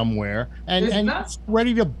Sweden somewhere, and it's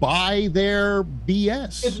ready to buy their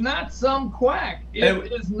BS. It's not some quack.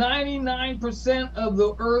 It is 99% of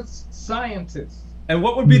the Earth's scientists. And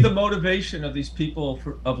what would be the motivation of these people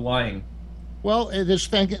of lying? Well, there's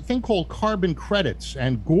a thing called carbon credits,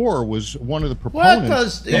 and Gore was one of the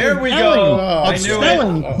proponents. There we go. I knew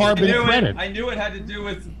it. Carbon credit. I knew it had to do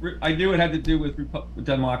with the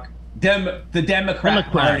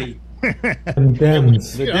Democrat Party.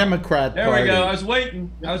 The Democrat Party. There we go. I was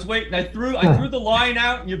waiting. I threw the line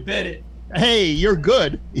out, and you bit it. Hey, you're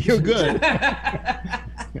good. You're good.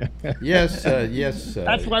 Yes.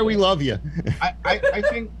 That's why we love you.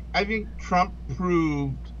 I think Trump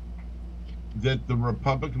proved that the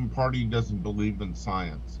Republican Party doesn't believe in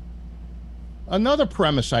science. Another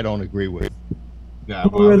premise I don't agree with. Yeah,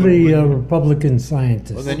 Who are the Republican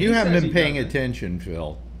scientists? Well, then you haven't been paying attention,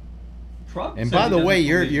 Phil. Trump and by the way,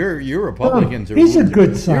 your Republicans are. He's a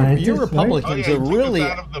good scientist. Your Republicans are really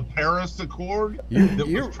out of the Paris Accord that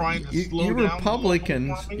was trying to slow down.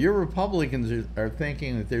 Your Republicans are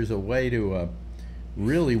thinking that there's a way to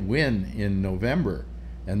really win in November,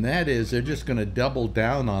 and that is they're just going to double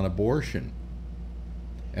down on abortion.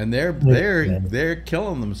 And they're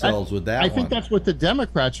killing themselves with that. I think that's what the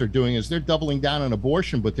Democrats are doing, is they're doubling down on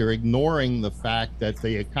abortion, but they're ignoring the fact that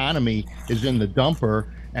the economy is in the dumper,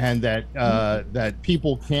 and that that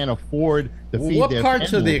people can't afford to feed what their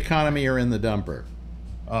parts family. of the economy are in the dumper?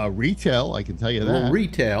 Retail, I can tell you that. Well,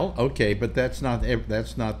 retail, okay, but that's not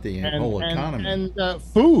the whole economy. And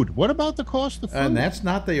food. What about the cost of food? And that's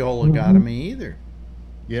not the whole economy either.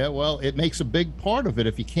 Yeah, well, it makes a big part of it.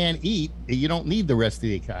 If you can't eat, you don't need the rest of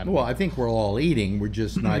the economy. Well, I think we're all eating. We're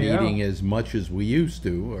just not eating as much as we used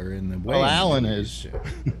to, or in the way. Well, Alan is.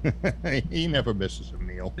 He never misses a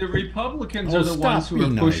meal. The Republicans are the ones who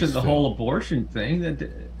are pushing the whole abortion thing.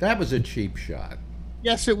 That was a cheap shot.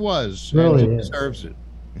 Yes, it was. Really and he deserves it.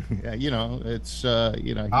 Yeah, you know, it's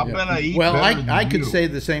you know. I'll bet I eat Well, better than I could you. say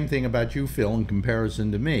the same thing about you, Phil, in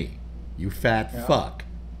comparison to me. You fat fuck.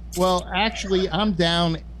 Well, actually, I'm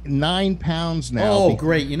down 9 pounds now. Oh, because-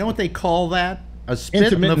 great. You know what they call that? A spit,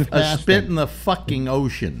 Intermittent a spit fasting. in the fucking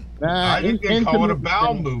ocean. I think they call it a intermittent bowel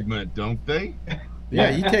fasting. movement, don't they? Yeah,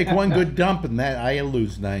 you take one good dump and that I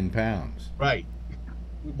lose 9 pounds. Right.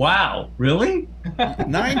 Wow, really? 9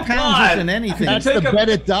 pounds God. isn't anything. That's Take the a-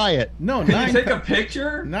 Bennett diet. No, Can you 9, take a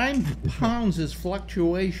picture? 9 pounds is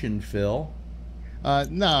fluctuation, Phil.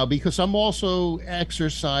 No, because I'm also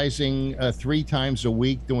exercising 3 times a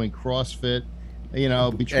week, doing CrossFit. You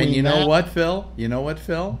know, between And you know that- what, Phil? You know what,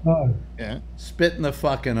 Phil? Oh, Yeah, Spit in the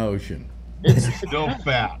fucking ocean. it's Still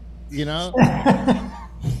fat. you know.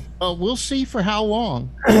 We'll see for how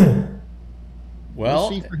long. Well,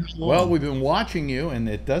 see for how long. well, we've been watching you, and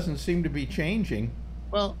it doesn't seem to be changing.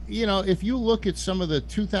 Well, you know, if you look at some of the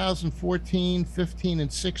 2014, 15,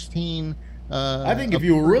 and 16. I think if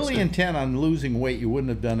you were really intent on losing weight, you wouldn't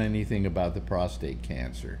have done anything about the prostate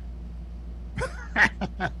cancer.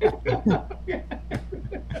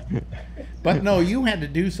 But no, you had to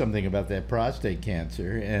do something about that prostate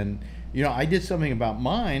cancer. And, you know, I did something about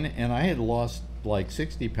mine, and I had lost like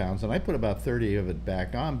 60 pounds, and I put about 30 of it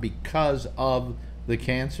back on because of the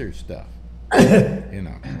cancer stuff. You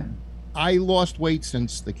know. I lost weight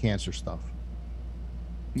since the cancer stuff.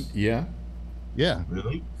 Yeah. Yeah.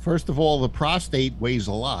 Really? First of all, the prostate weighs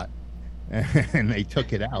a lot, and they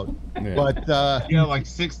took it out. Yeah. But Yeah, like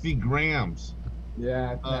 60 grams,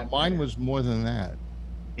 Yeah. it's not mine bad. was more than that.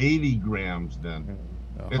 80 grams then.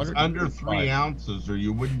 It's under 3 ounces or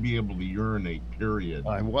you wouldn't be able to urinate, period.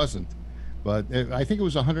 I wasn't, but I think it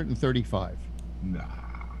was 135. Nah.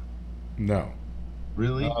 No.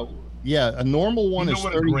 Really? Yeah, a normal one you know is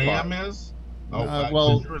what a 35. gram is? Oh,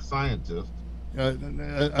 well- you're a scientist.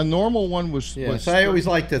 A normal one was. Yeah, was so I always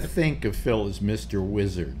like to think of Phil as Mr.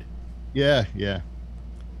 Wizard. Yeah, yeah.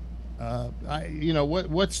 You know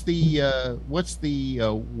what's the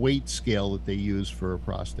weight scale that they use for a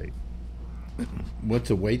prostate? What's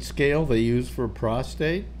a weight scale they use for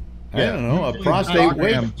prostate? I Yeah, don't know. A Usually prostate it's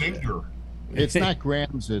weight. not finger. It's not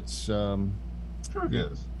grams. It's Sure it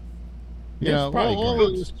is. you Yeah, know it's probably all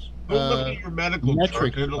grams. those, Go look at your medical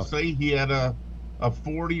metric chart. It'll stuff. say he had a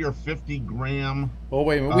 40 or 50 gram. Oh,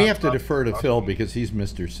 wait a minute. We have to defer to Phil because he's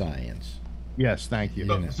Mr. Science. Yes, thank you.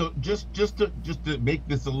 Yeah. know. So just to make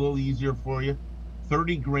this a little easier for you,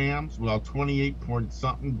 30 grams, well, 28 point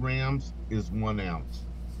something grams is 1 ounce.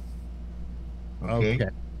 Okay? Okay.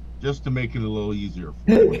 Just to make it a little easier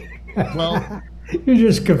for you. Well, you're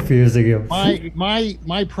just confusing him.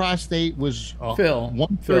 my prostate was Phil,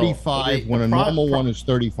 135 Phil, when the a pro- normal pro- one is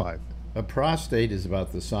 35. A prostate is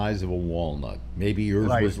about the size of a walnut. Maybe yours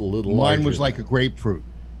Right. was a little Mine larger. was like a grapefruit.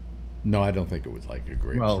 No, I don't think it was like a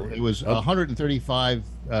grapefruit. Well, it was 135,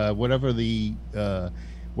 whatever the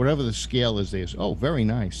scale is. There. Oh, very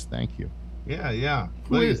nice. Thank you. Yeah.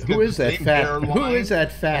 Who Look, is- it's got who is the that same fat- hairline who is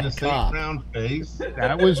that fat and the same cop? round face.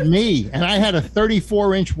 That was me, and I had a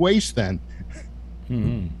 34-inch waist then.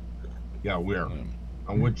 Mhm. Yeah, where?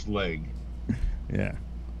 On which leg? Yeah.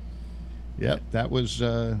 Yep. That was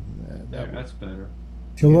Yeah, that was that's better.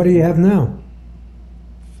 So what do you have now?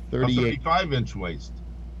 A 38, 35-inch waist.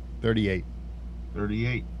 38.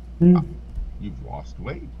 38. Hmm. You've lost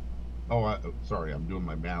weight. Oh, sorry, I'm doing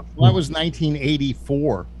my math. Well, that was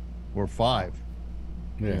 1984 or 5.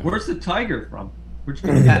 Yeah. Where's the tiger from? Where'd you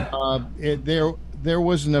get that? There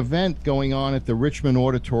was an event going on at the Richmond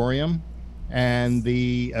Auditorium, and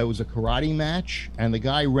it was a karate match, and the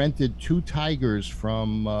guy rented 2 tigers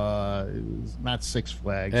from it was not Six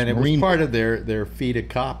Flags, And it was Marine- part of their Feed a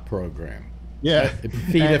Cop program. yeah.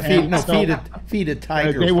 Feed a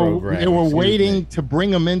tiger They were program. excuse waiting me. to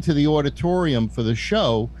bring him into the auditorium for the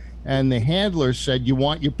show, and the handler said, "You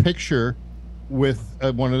want your picture with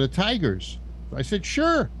one of the tigers?" I said,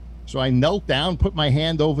 "Sure." So I knelt down, put my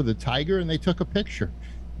hand over the tiger, and they took a picture.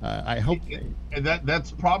 I hope. And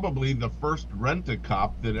that's probably the first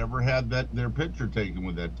rent-a-cop that ever had their picture taken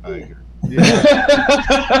with that tiger.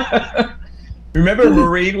 Remember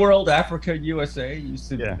Marine World, Africa, USA? You used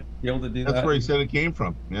to Yeah. be able to do That's that. where he said it came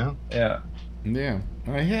from. Yeah. Yeah. Yeah,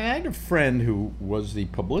 I had a friend who was the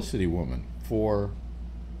publicity woman for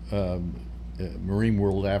Marine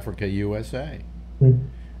World Africa USA,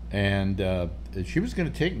 and she was going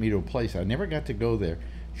to take me to a place. I never got to go there.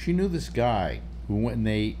 She knew this guy who, when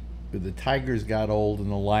the tigers got old and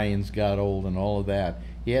the lions got old and all of that,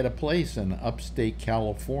 he had a place in upstate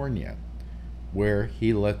California where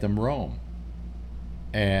he let them roam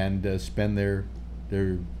and spend their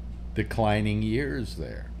declining years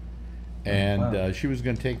there. And she was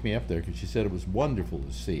going to take me up there because she said it was wonderful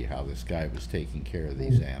to see how this guy was taking care of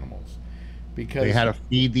these animals. Because they had to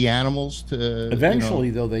feed the animals to. Eventually,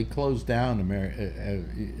 though, they closed down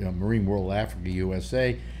Marine World Africa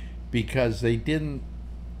USA because they didn't.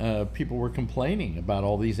 People were complaining about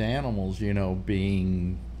all these animals,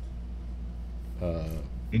 being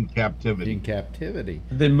in captivity.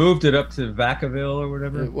 They moved it up to Vacaville or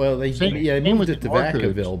whatever. Well, they moved it to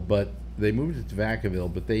Vacaville,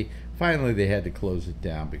 but they finally had to close it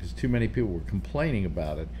down because too many people were complaining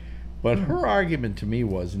about it. But her argument to me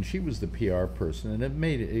was, and she was the PR person, and it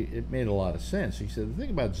made a lot of sense. She said the thing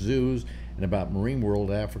about zoos and about Marine World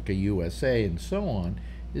Africa USA and so on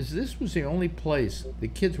is this was the only place the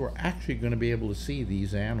kids were actually going to be able to see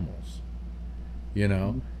these animals,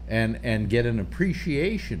 and get an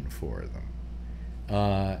appreciation for them.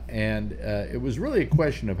 It was really a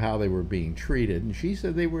question of how they were being treated, and she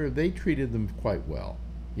said they treated them quite well.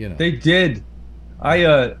 They did. I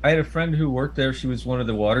had a friend who worked there. She was one of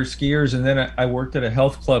the water skiers, and then I worked at a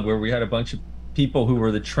health club where we had a bunch of people who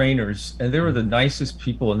were the trainers, and they were the nicest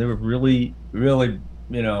people, and they were really, really,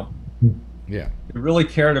 they really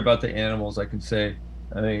cared about the animals. I can say.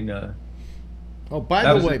 I mean.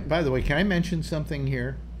 By the way, can I mention something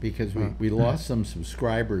here? Because we lost some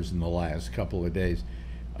subscribers in the last couple of days.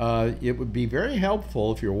 It would be very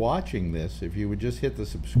helpful if you're watching this if you would just hit the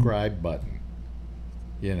subscribe button.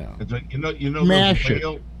 It's like, smash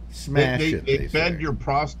it. Smash it. They fed your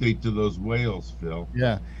prostate to those whales, Phil.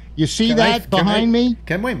 Yeah. You see that behind me?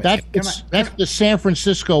 Wait a minute. That's the San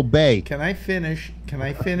Francisco Bay. Can I finish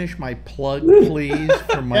my plug, please?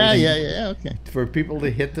 For my okay. For people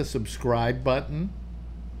to hit the subscribe button.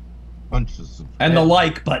 Punch the subscribe. And the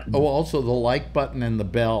like button. Oh, also the like button and the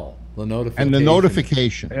bell, the notification. And the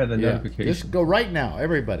notification. Yeah, the notification. Just go right now,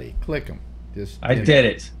 everybody. Click them. I did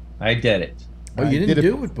it. Oh, you didn't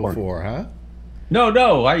do it before, huh? No,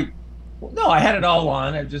 I had it all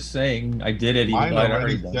on. I'm just saying I did it. Even though I'd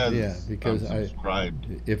already done it. Yeah, because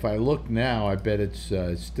if I look now, I bet it's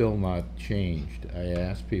still not changed. I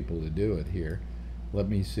asked people to do it here. Let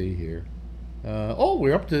me see here.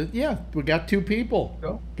 We're up to we got 2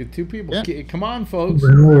 people. Get 2 people. Yeah. Come on, folks.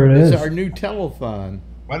 It's our new telethon.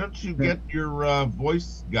 Why don't you get your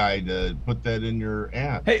voice guy to put that in your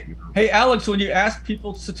ad? Hey, Alex, when you asked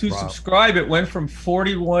people to subscribe, it went from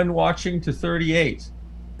 41 watching to 38.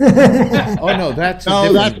 Oh no, that's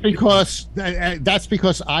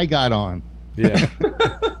because I got on. Yeah.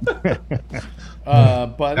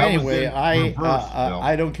 But anyway,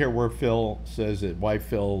 I don't care where Phil says it. Why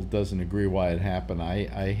Phil doesn't agree why it happened.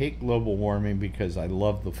 I hate global warming because I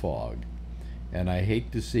love the fog, and I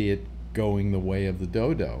hate to see it going the way of the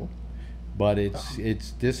dodo, but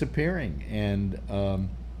it's disappearing, and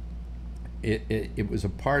it was a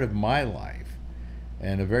part of my life,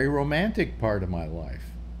 and a very romantic part of my life.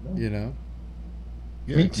 Yeah,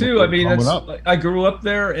 me too. I mean, I grew up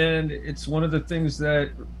there, and it's one of the things that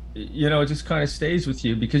it just kind of stays with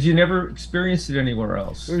you because you never experienced it anywhere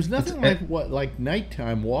else. There's nothing like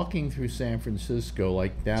nighttime walking through San Francisco,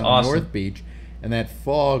 like down North Beach, and that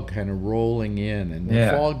fog kind of rolling in, and the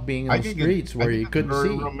fog being on the streets where you couldn't see.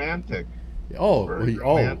 Romantic.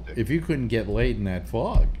 Romantic. If you couldn't get laid in that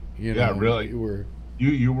fog, really, you were.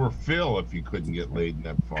 You were Phil if you couldn't get laid in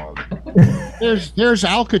that fog. There's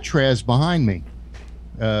Alcatraz behind me.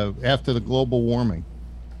 After the global warming.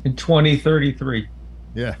 In 2033.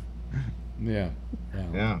 Yeah.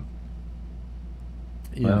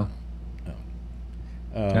 Well,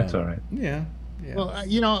 that's all right. Yeah. Well,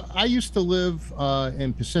 I used to live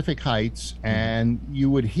in Pacific Heights, and you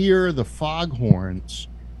would hear the foghorns.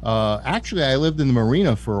 Actually, I lived in the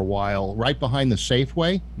marina for a while, right behind the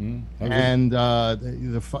Safeway, and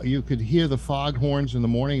you could hear the foghorns in the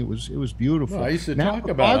morning. It was beautiful. Well, I used to talk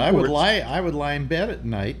about it. I would lie in bed at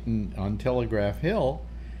night on Telegraph Hill,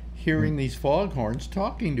 hearing these foghorns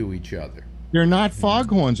talking to each other. They're not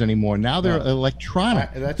foghorns anymore. Now they're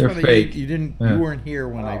electronic. They're fake. You weren't here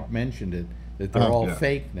when I mentioned it. That they're all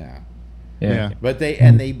fake now. Yeah. But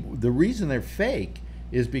the reason they're fake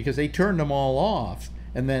is because they turned them all off,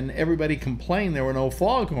 and then everybody complained there were no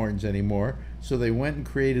foghorns anymore, so they went and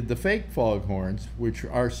created the fake foghorns, which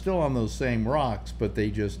are still on those same rocks, but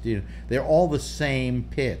they just they're all the same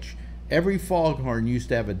pitch. Every foghorn used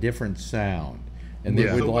to have a different sound, and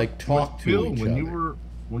they would talk to each other.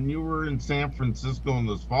 When you were in San Francisco and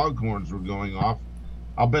those foghorns were going off,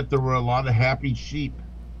 I'll bet there were a lot of happy sheep.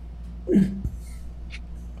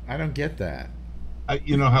 I don't get that.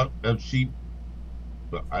 You know how sheep.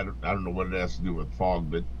 I don't know what it has to do with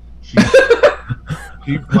fog, but sheep,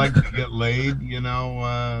 sheep like to get laid.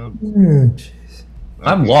 Oh, jeez.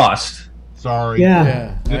 I'm lost. Sorry.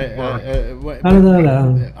 Yeah.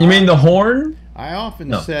 You mean the horn? I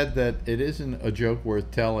often said that it isn't a joke worth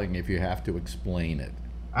telling if you have to explain it.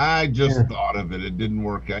 I just thought of it. It didn't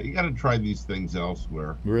work out. You got to try these things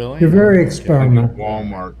elsewhere. Really? You're very experimental.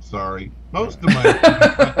 Walmart. Sorry. Most of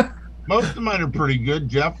mine are pretty good.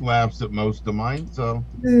 Jeff laughs at most of mine, so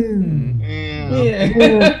Yeah.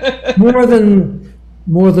 More than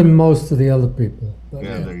most of the other people. But,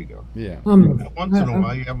 yeah, there you go. Yeah. Once in a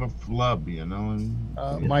while, you have a flub, you know.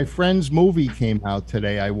 And, My friend's movie came out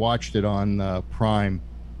today. I watched it on Prime.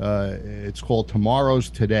 It's called Tomorrow's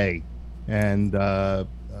Today, and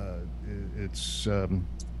it's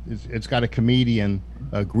got a comedian,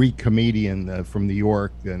 a Greek comedian from New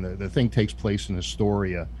York, and the thing takes place in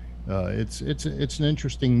Astoria. It's an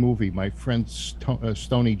interesting movie. My friend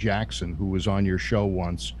Stoney Jackson, who was on your show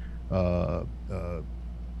once, was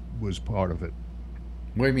part of it.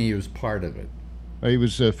 What do you mean he was part of it? He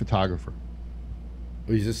was a photographer.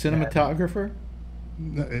 He's a cinematographer?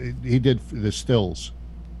 He did the stills.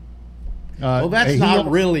 Well, that's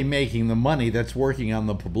not really making the money. That's working on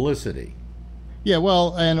the publicity. Yeah,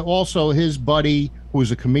 well, and also his buddy,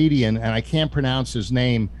 who's a comedian, and I can't pronounce his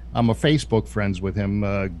name. I'm a Facebook friends with him,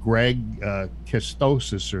 Greg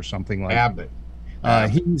Kistosis or something like Abbott. that.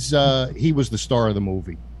 He was the star of the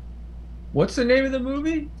movie. What's the name of the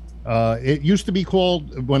movie? It used to be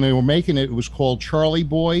called, when they were making it, it was called Charlie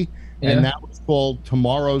Boy, and that was called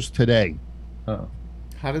Tomorrow's Today. Oh.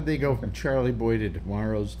 How did they go from Charlie Boy to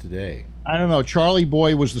Tomorrow's Today? I don't know. Charlie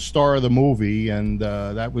Boy was the star of the movie, and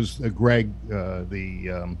that was Greg,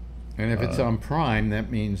 the... And if it's on Prime,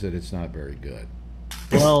 that means that it's not very good.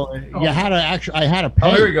 Well, you had to actually... I had to pay.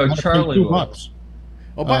 Oh, here we go, Charlie Boy. $2.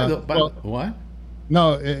 Oh, what?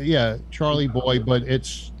 No, yeah, Charlie Boy, but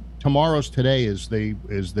it's... Tomorrow's Today is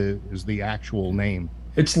the actual name.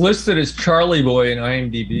 It's listed as Charlie Boy in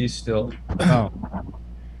IMDb still. Oh.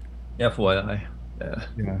 FYI. Yeah.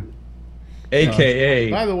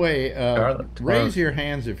 AKA. By the way, raise your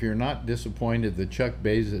hands if you're not disappointed that Jeff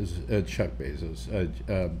Bezos'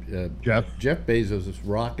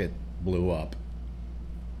 rocket blew up.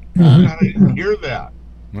 I didn't hear that.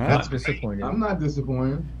 That's disappointing. I'm not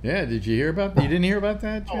disappointed. Yeah, did you hear about that? You didn't hear about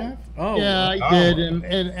that, Jeff? Oh, yeah, I did,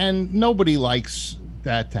 and nobody likes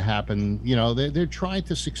that to happen. You know, they're trying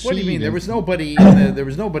to succeed. What do you mean? There was nobody in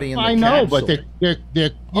the I know, capsule. but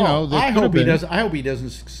they're I hope he does. I hope he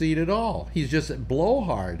doesn't succeed at all. He's just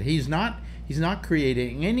blowhard. He's not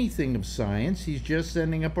creating anything of science. He's just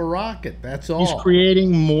sending up a rocket. That's all. He's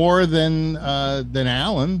creating more than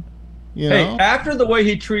Alan. You know? Hey, after the way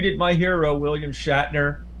he treated my hero, William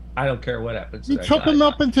Shatner, I don't care what happens. He took him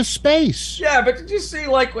up into space. Yeah, but did you see,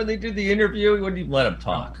 like, when they did the interview, he wouldn't even let him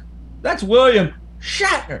talk. That's William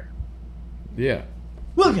Shatner. Yeah.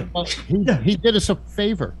 William. Well, he did us a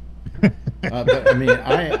favor. But I mean,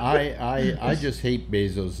 I just hate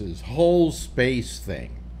Bezos' whole space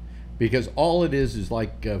thing, because all it is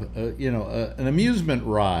like an amusement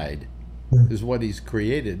ride, is what he's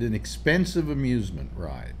created, an expensive amusement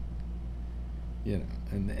ride. You know,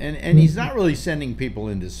 and he's not really sending people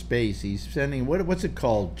into space. He's sending what's it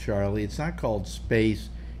called, Charlie? It's not called space.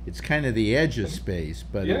 It's kind of the edge of space,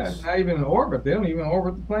 but it's not even in orbit. They don't even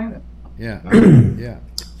orbit the planet. Yeah, yeah.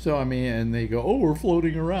 So I mean, and they go, "Oh, we're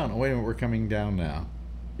floating around. Oh, wait a minute, we're coming down now."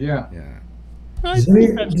 Yeah. Yeah. Does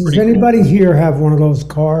anybody here have one of those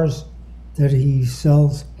cars that he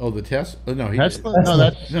sells? Oh, the Tesla? No, that's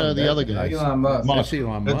the other guy. Elon Musk. That's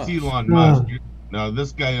Elon Musk. That's Elon Musk. No,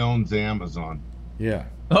 this guy owns Amazon. Yeah.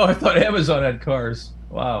 Oh, I thought Amazon had cars.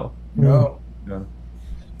 Wow. No.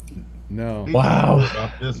 Wow.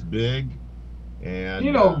 About this big,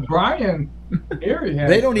 and Brian Erie has.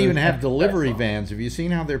 They don't even have delivery vans. Have you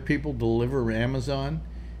seen how their people deliver Amazon?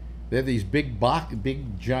 They have these big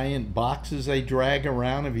giant boxes they drag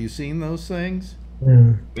around. Have you seen those things?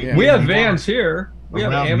 Yeah. We have vans here. We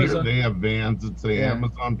have Amazon. Here, they have vans that say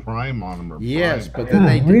Amazon Prime on them. Yes, but then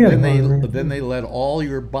they let all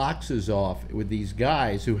your boxes off with these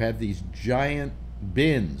guys who have these giant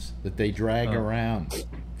bins that they drag around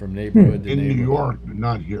from neighborhood to in neighborhood. New York, but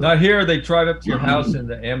not here. Not here. They drive up to your house in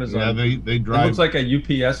the Amazon. Yeah, they drive. It looks like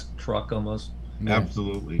a UPS truck almost.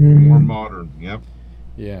 Absolutely, more modern. Yep.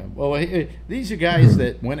 Yeah. Well, these are guys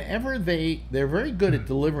that whenever they're very good at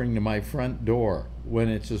delivering to my front door when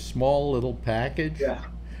it's a small little package. Yeah.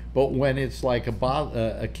 But when it's like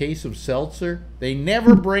a case of seltzer, they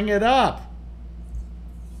never bring it up.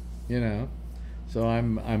 You know. So I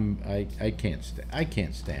can't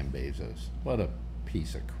stand Bezos. What a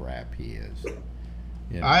piece of crap he is.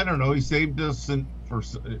 You know? I don't know. He saved us for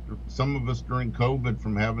some of us during COVID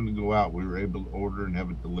from having to go out. We were able to order and have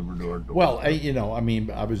it delivered to our door. Well,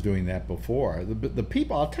 I was doing that before. The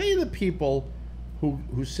people, I'll tell you, the people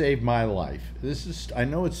who saved my life. I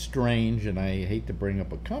know it's strange, and I hate to bring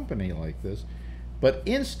up a company like this, but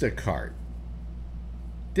Instacart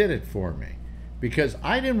did it for me, because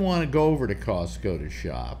I didn't want to go over to Costco to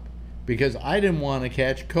shop, because I didn't want to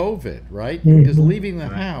catch COVID, right? Because leaving the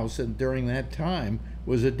house and during that time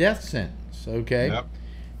was a death sentence, okay? Yep.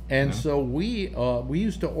 And so we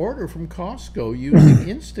used to order from Costco using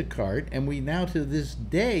Instacart, and we now to this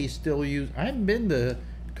day still use. I haven't been to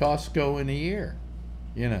Costco in a year,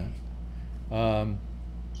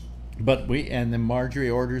 but and then Marjorie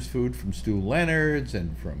orders food from Stu Leonard's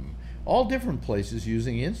and from all different places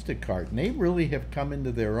using Instacart, and they really have come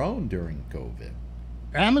into their own during COVID.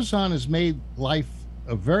 Amazon has made life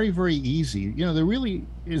very, very easy. There really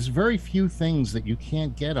is very few things that you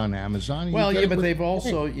can't get on Amazon. Well, yeah, but they've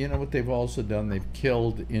also, what they've also done, they've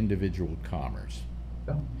killed individual commerce.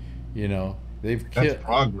 They've killed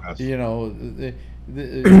progress.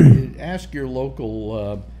 Ask your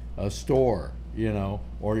local store,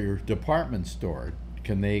 or your department store,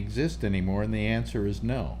 can they exist anymore? And the answer is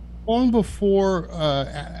no. Long before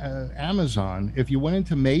Amazon, if you went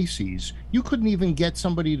into Macy's, you couldn't even get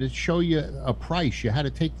somebody to show you a price. You had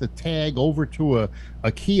to take the tag over to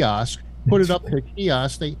a kiosk, put it up to a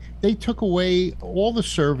kiosk. They took away all the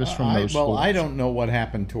service from those stores. Well, I don't know what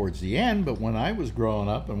happened towards the end, but when I was growing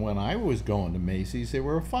up and when I was going to Macy's, they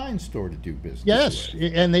were a fine store to do business Yes,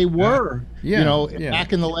 with. And they were,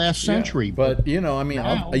 back in the last century. Yeah. But,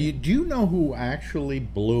 now, do you know who actually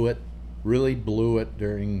really blew it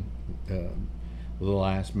during the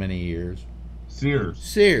last many years?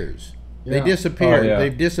 Sears. Yeah. They disappeared. Oh, yeah.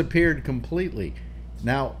 They've disappeared completely.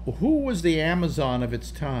 Now, who was the Amazon of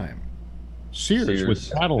its time? Sears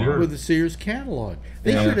with catalog. With the Sears catalog.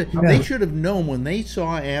 They should have known when they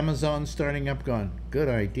saw Amazon starting up, gone, good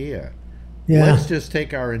idea. Yeah. Let's just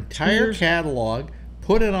take our entire catalog,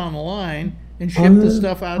 put it online, and ship the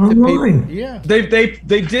stuff out to people. Yeah, they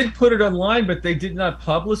did put it online, but they did not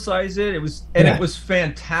publicize it. It was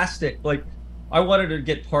fantastic. Like, I wanted to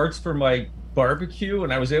get parts for my barbecue,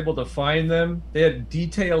 and I was able to find them. They had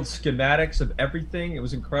detailed schematics of everything. It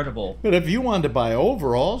was incredible. But if you wanted to buy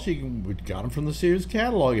overalls, we got them from the Sears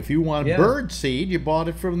catalog. If you wanted bird seed, you bought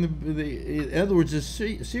it from the. In other words, the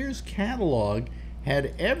Sears catalog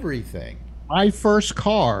had everything. My first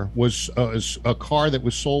car was a car that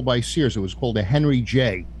was sold by Sears. It was called a Henry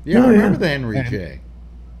J. Yeah, I remember the Henry J.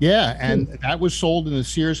 Yeah, and that was sold in the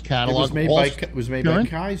Sears catalog. It was made by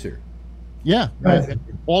Kaiser. Yeah,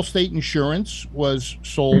 Allstate Insurance was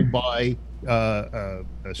sold by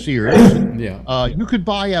Sears. Yeah, you could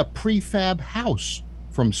buy a prefab house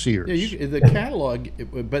from Sears. Yeah, the catalog.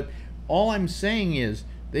 But all I'm saying is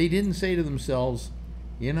they didn't say to themselves,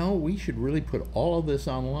 we should really put all of this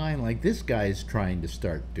online like this guy's trying to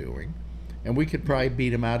start doing. And we could probably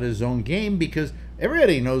beat him out of his own game because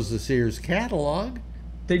everybody knows the Sears catalog.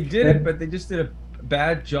 They did it, but they just did a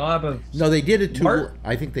bad job of... No, they did it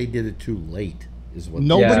I think they did it too late, is what...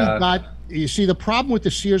 Nobody got... You see, the problem with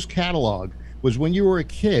the Sears catalog was when you were a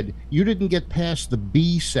kid, you didn't get past the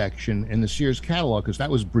B section in the Sears catalog because that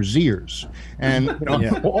was brassieres. And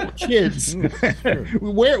all kids,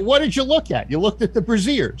 what did you look at? You looked at the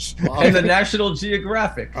brassieres. And the National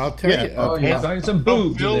Geographic. I'll tell you. Find some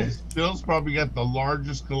boobs in there. Phil's probably got the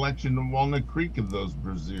largest collection in Walnut Creek of those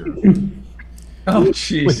brassieres. Oh,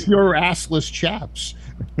 jeez. With your assless chaps.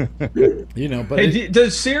 But hey,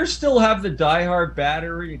 does Sears still have the Die Hard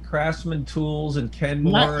battery and Craftsman tools and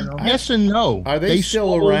Kenmore? Yes and no. Are they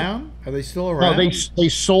still around? Are they still around? No, they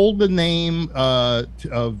sold the name of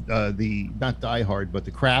the not Die Hard, but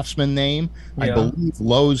the Craftsman name. Yeah. I believe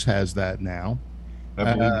Lowe's has that now.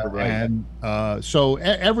 I believe you're right. And so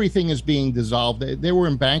everything is being dissolved. They were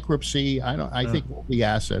in bankruptcy. I think all the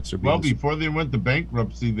assets are being. Well, before they went to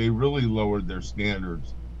bankruptcy, they really lowered their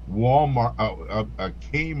standards. Walmart,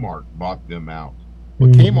 Kmart bought them out. Well,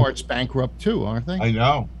 Kmart's bankrupt too, aren't they? I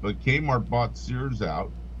know, but Kmart bought Sears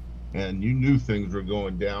out, and you knew things were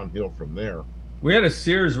going downhill from there. We had a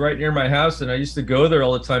Sears right near my house, and I used to go there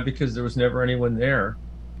all the time because there was never anyone there.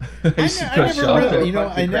 Even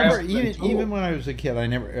when I was a kid, I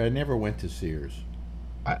never went to Sears.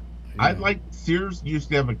 I like Sears used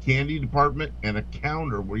to have a candy department and a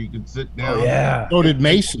counter where you could sit down. Oh, yeah. So did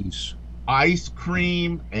Macy's. Ice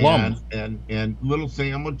cream and little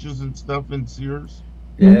sandwiches and stuff in Sears.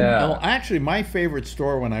 Yeah. Well, actually, my favorite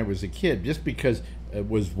store when I was a kid, just because it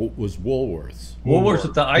was Woolworths. Woolworths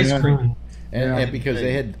with the ice cream. And because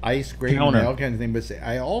they had ice cream Counter. and all kinds of things. But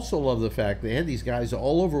I also love the fact they had these guys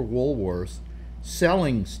all over Woolworths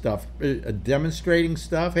selling stuff, demonstrating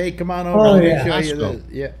stuff. Hey, come on over. Oh, let me yeah. show you Costco.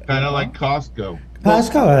 this. Yeah. Kind of like Costco.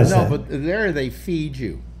 Costco has No, that. but there they feed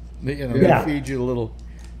you. You know, Yeah. they feed you a little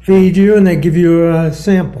Feed you and they give you a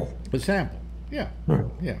sample. sample. Yeah. Right.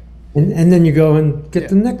 Yeah. And then you go and get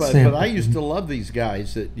the next but sample. I used to love these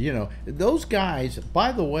guys that, you know, those guys,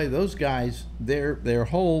 by the way, those guys, their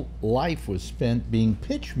whole life was spent being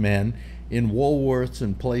pitchmen in Woolworths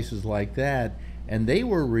and places like that, and they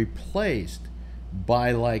were replaced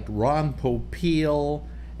by like Ron Popeil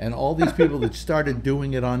and all these people that started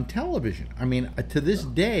doing it on television. I mean, to this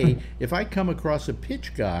day, if I come across a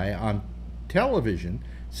pitch guy on television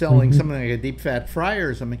selling something like a deep fat fryer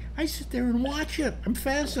or something, I sit there and watch it. I'm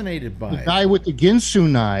fascinated by The it. guy with the Ginsu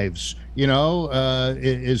knives, you know,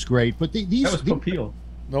 is great. But these That was Popeil.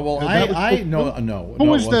 No, well, that was who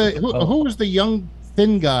was who was the young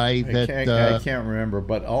thin guy I that can't remember,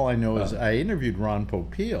 but all I know is I interviewed Ron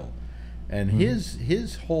Popeil, and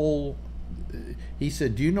his whole, he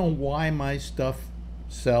said, "Do you know why my stuff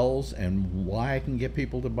sells and why I can get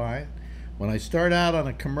people to buy it? When I start out on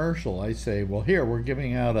a commercial, I say, well, here we're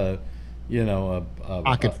giving out a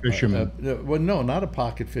Pocket fisherman. well, no, not a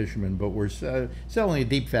pocket fisherman, but we're selling a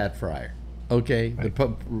deep fat fryer. Okay, Right.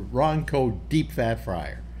 the Ron Code deep fat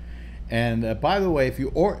fryer." And by the way, if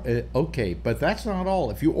you okay, but that's not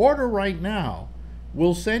all. If you order right now,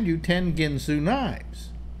 we'll send you 10 Ginsu knives.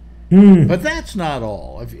 But that's not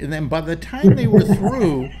all. And then by the time they were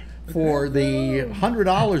through for the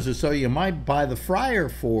 $100 or so you might buy the fryer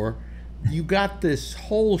for, you got this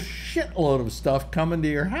whole shitload of stuff coming to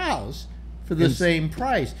your house for the same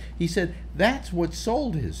price. He said that's what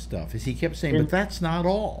sold his stuff. Is he kept saying, but that's not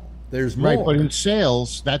all. There's more. right, but in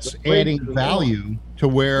sales, that's adding value to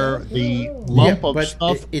where the lump of but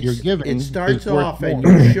stuff you're giving. It starts is worth off and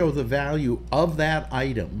more. you show the value of that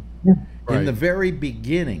item in Right. the very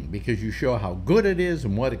beginning because you show how good it is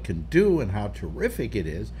and what it can do and how terrific it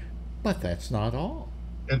is. But that's not all.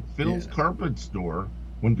 At Phil's carpet store,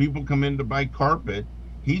 when people come in to buy carpet,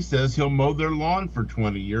 he says he'll mow their lawn for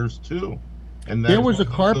 20 years too. And There was a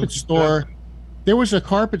that's carpet also store. disgusting. There was a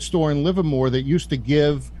carpet store in Livermore that used to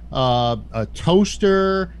give a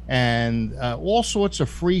toaster and all sorts of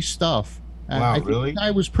free stuff. Wow, I think really? the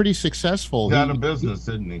guy was pretty successful. He's out of business,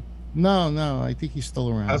 isn't he? No, I think he's still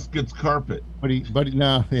around. Huskett's carpet. But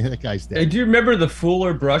no, that guy's Hey, dead. do you remember the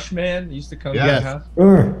Fuller brush man? He used to come to Yes. the house.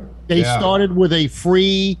 Sure. They Yeah. started with a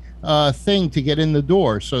free thing to get in the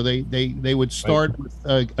door, so they would start with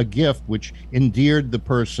a gift which endeared the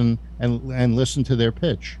person and listen to their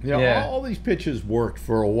pitch. You know, Yeah. all these pitches worked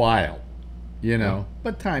for a while, you know,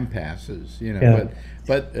 but time passes, you know. Yeah.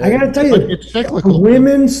 But I gotta tell But you, it's cyclical.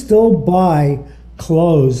 women still buy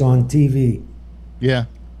clothes on TV. Yeah.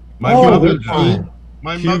 My Oh, mother they're does. fine.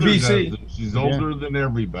 My mother does QVC. it. She's older than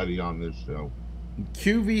everybody on this show.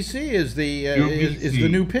 QVC is the is the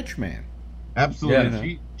QVC. new pitch man. Absolutely.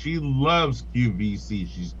 Yeah. She loves QVC.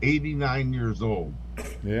 She's 89 years old.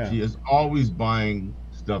 Yeah. She is always buying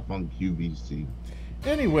stuff on QVC.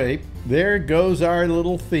 Anyway, there goes our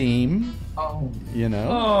little theme. Oh. You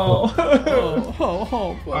know.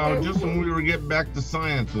 Oh. Just when we were getting back to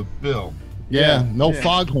science with Phil. Yeah. No Yeah.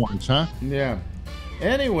 foghorns, huh? Yeah.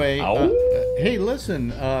 Anyway, hey,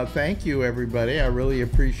 listen, thank you, everybody. I really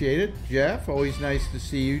appreciate it. Jeff, always nice to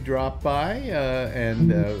see you drop by.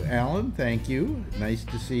 And Alan, thank you. Nice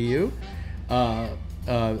to see you.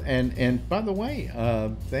 And by the way,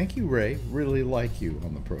 thank you, Ray. Really like you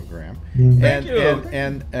on the program. Thank you.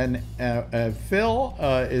 And Phil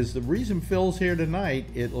is the reason Phil's here tonight.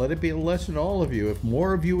 Let it be a lesson to all of you. If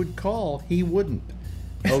more of you would call, he wouldn't.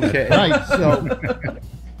 Okay. Right.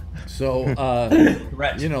 So,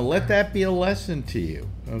 Correct. you know, let that be a lesson to you.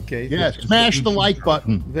 Okay. Yeah. Smash the like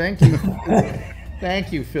button. Thank you.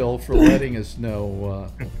 Thank you, Phil, for letting us know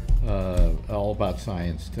all about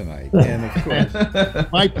science tonight. And of course,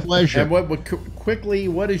 My pleasure. and quickly,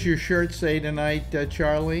 what does your shirt say tonight,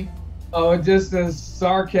 Charlie? Oh, it just says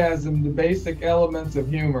sarcasm, the basic elements of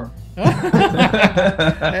humor.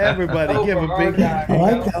 Everybody, Oh, give for a our big, guy. I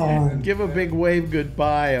like that one. give a big wave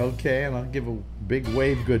goodbye, okay? And I'll give a big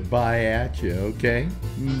wave goodbye at you, okay?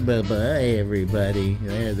 Bye bye, everybody.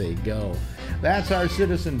 There they go. That's our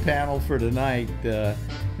citizen panel for tonight,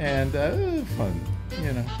 and fun.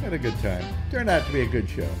 You know, had a good time. Turned out to be a good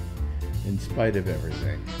show, in spite of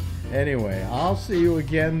everything. Anyway, I'll see you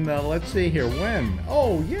again. Let's see here. When?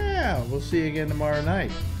 Oh, yeah. We'll see you again tomorrow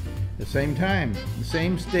night. The same time, the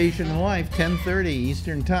same station in life, 10:30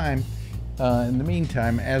 Eastern Time. In the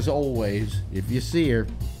meantime, as always, if you see her,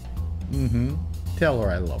 tell her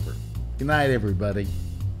I love her. Good night, everybody.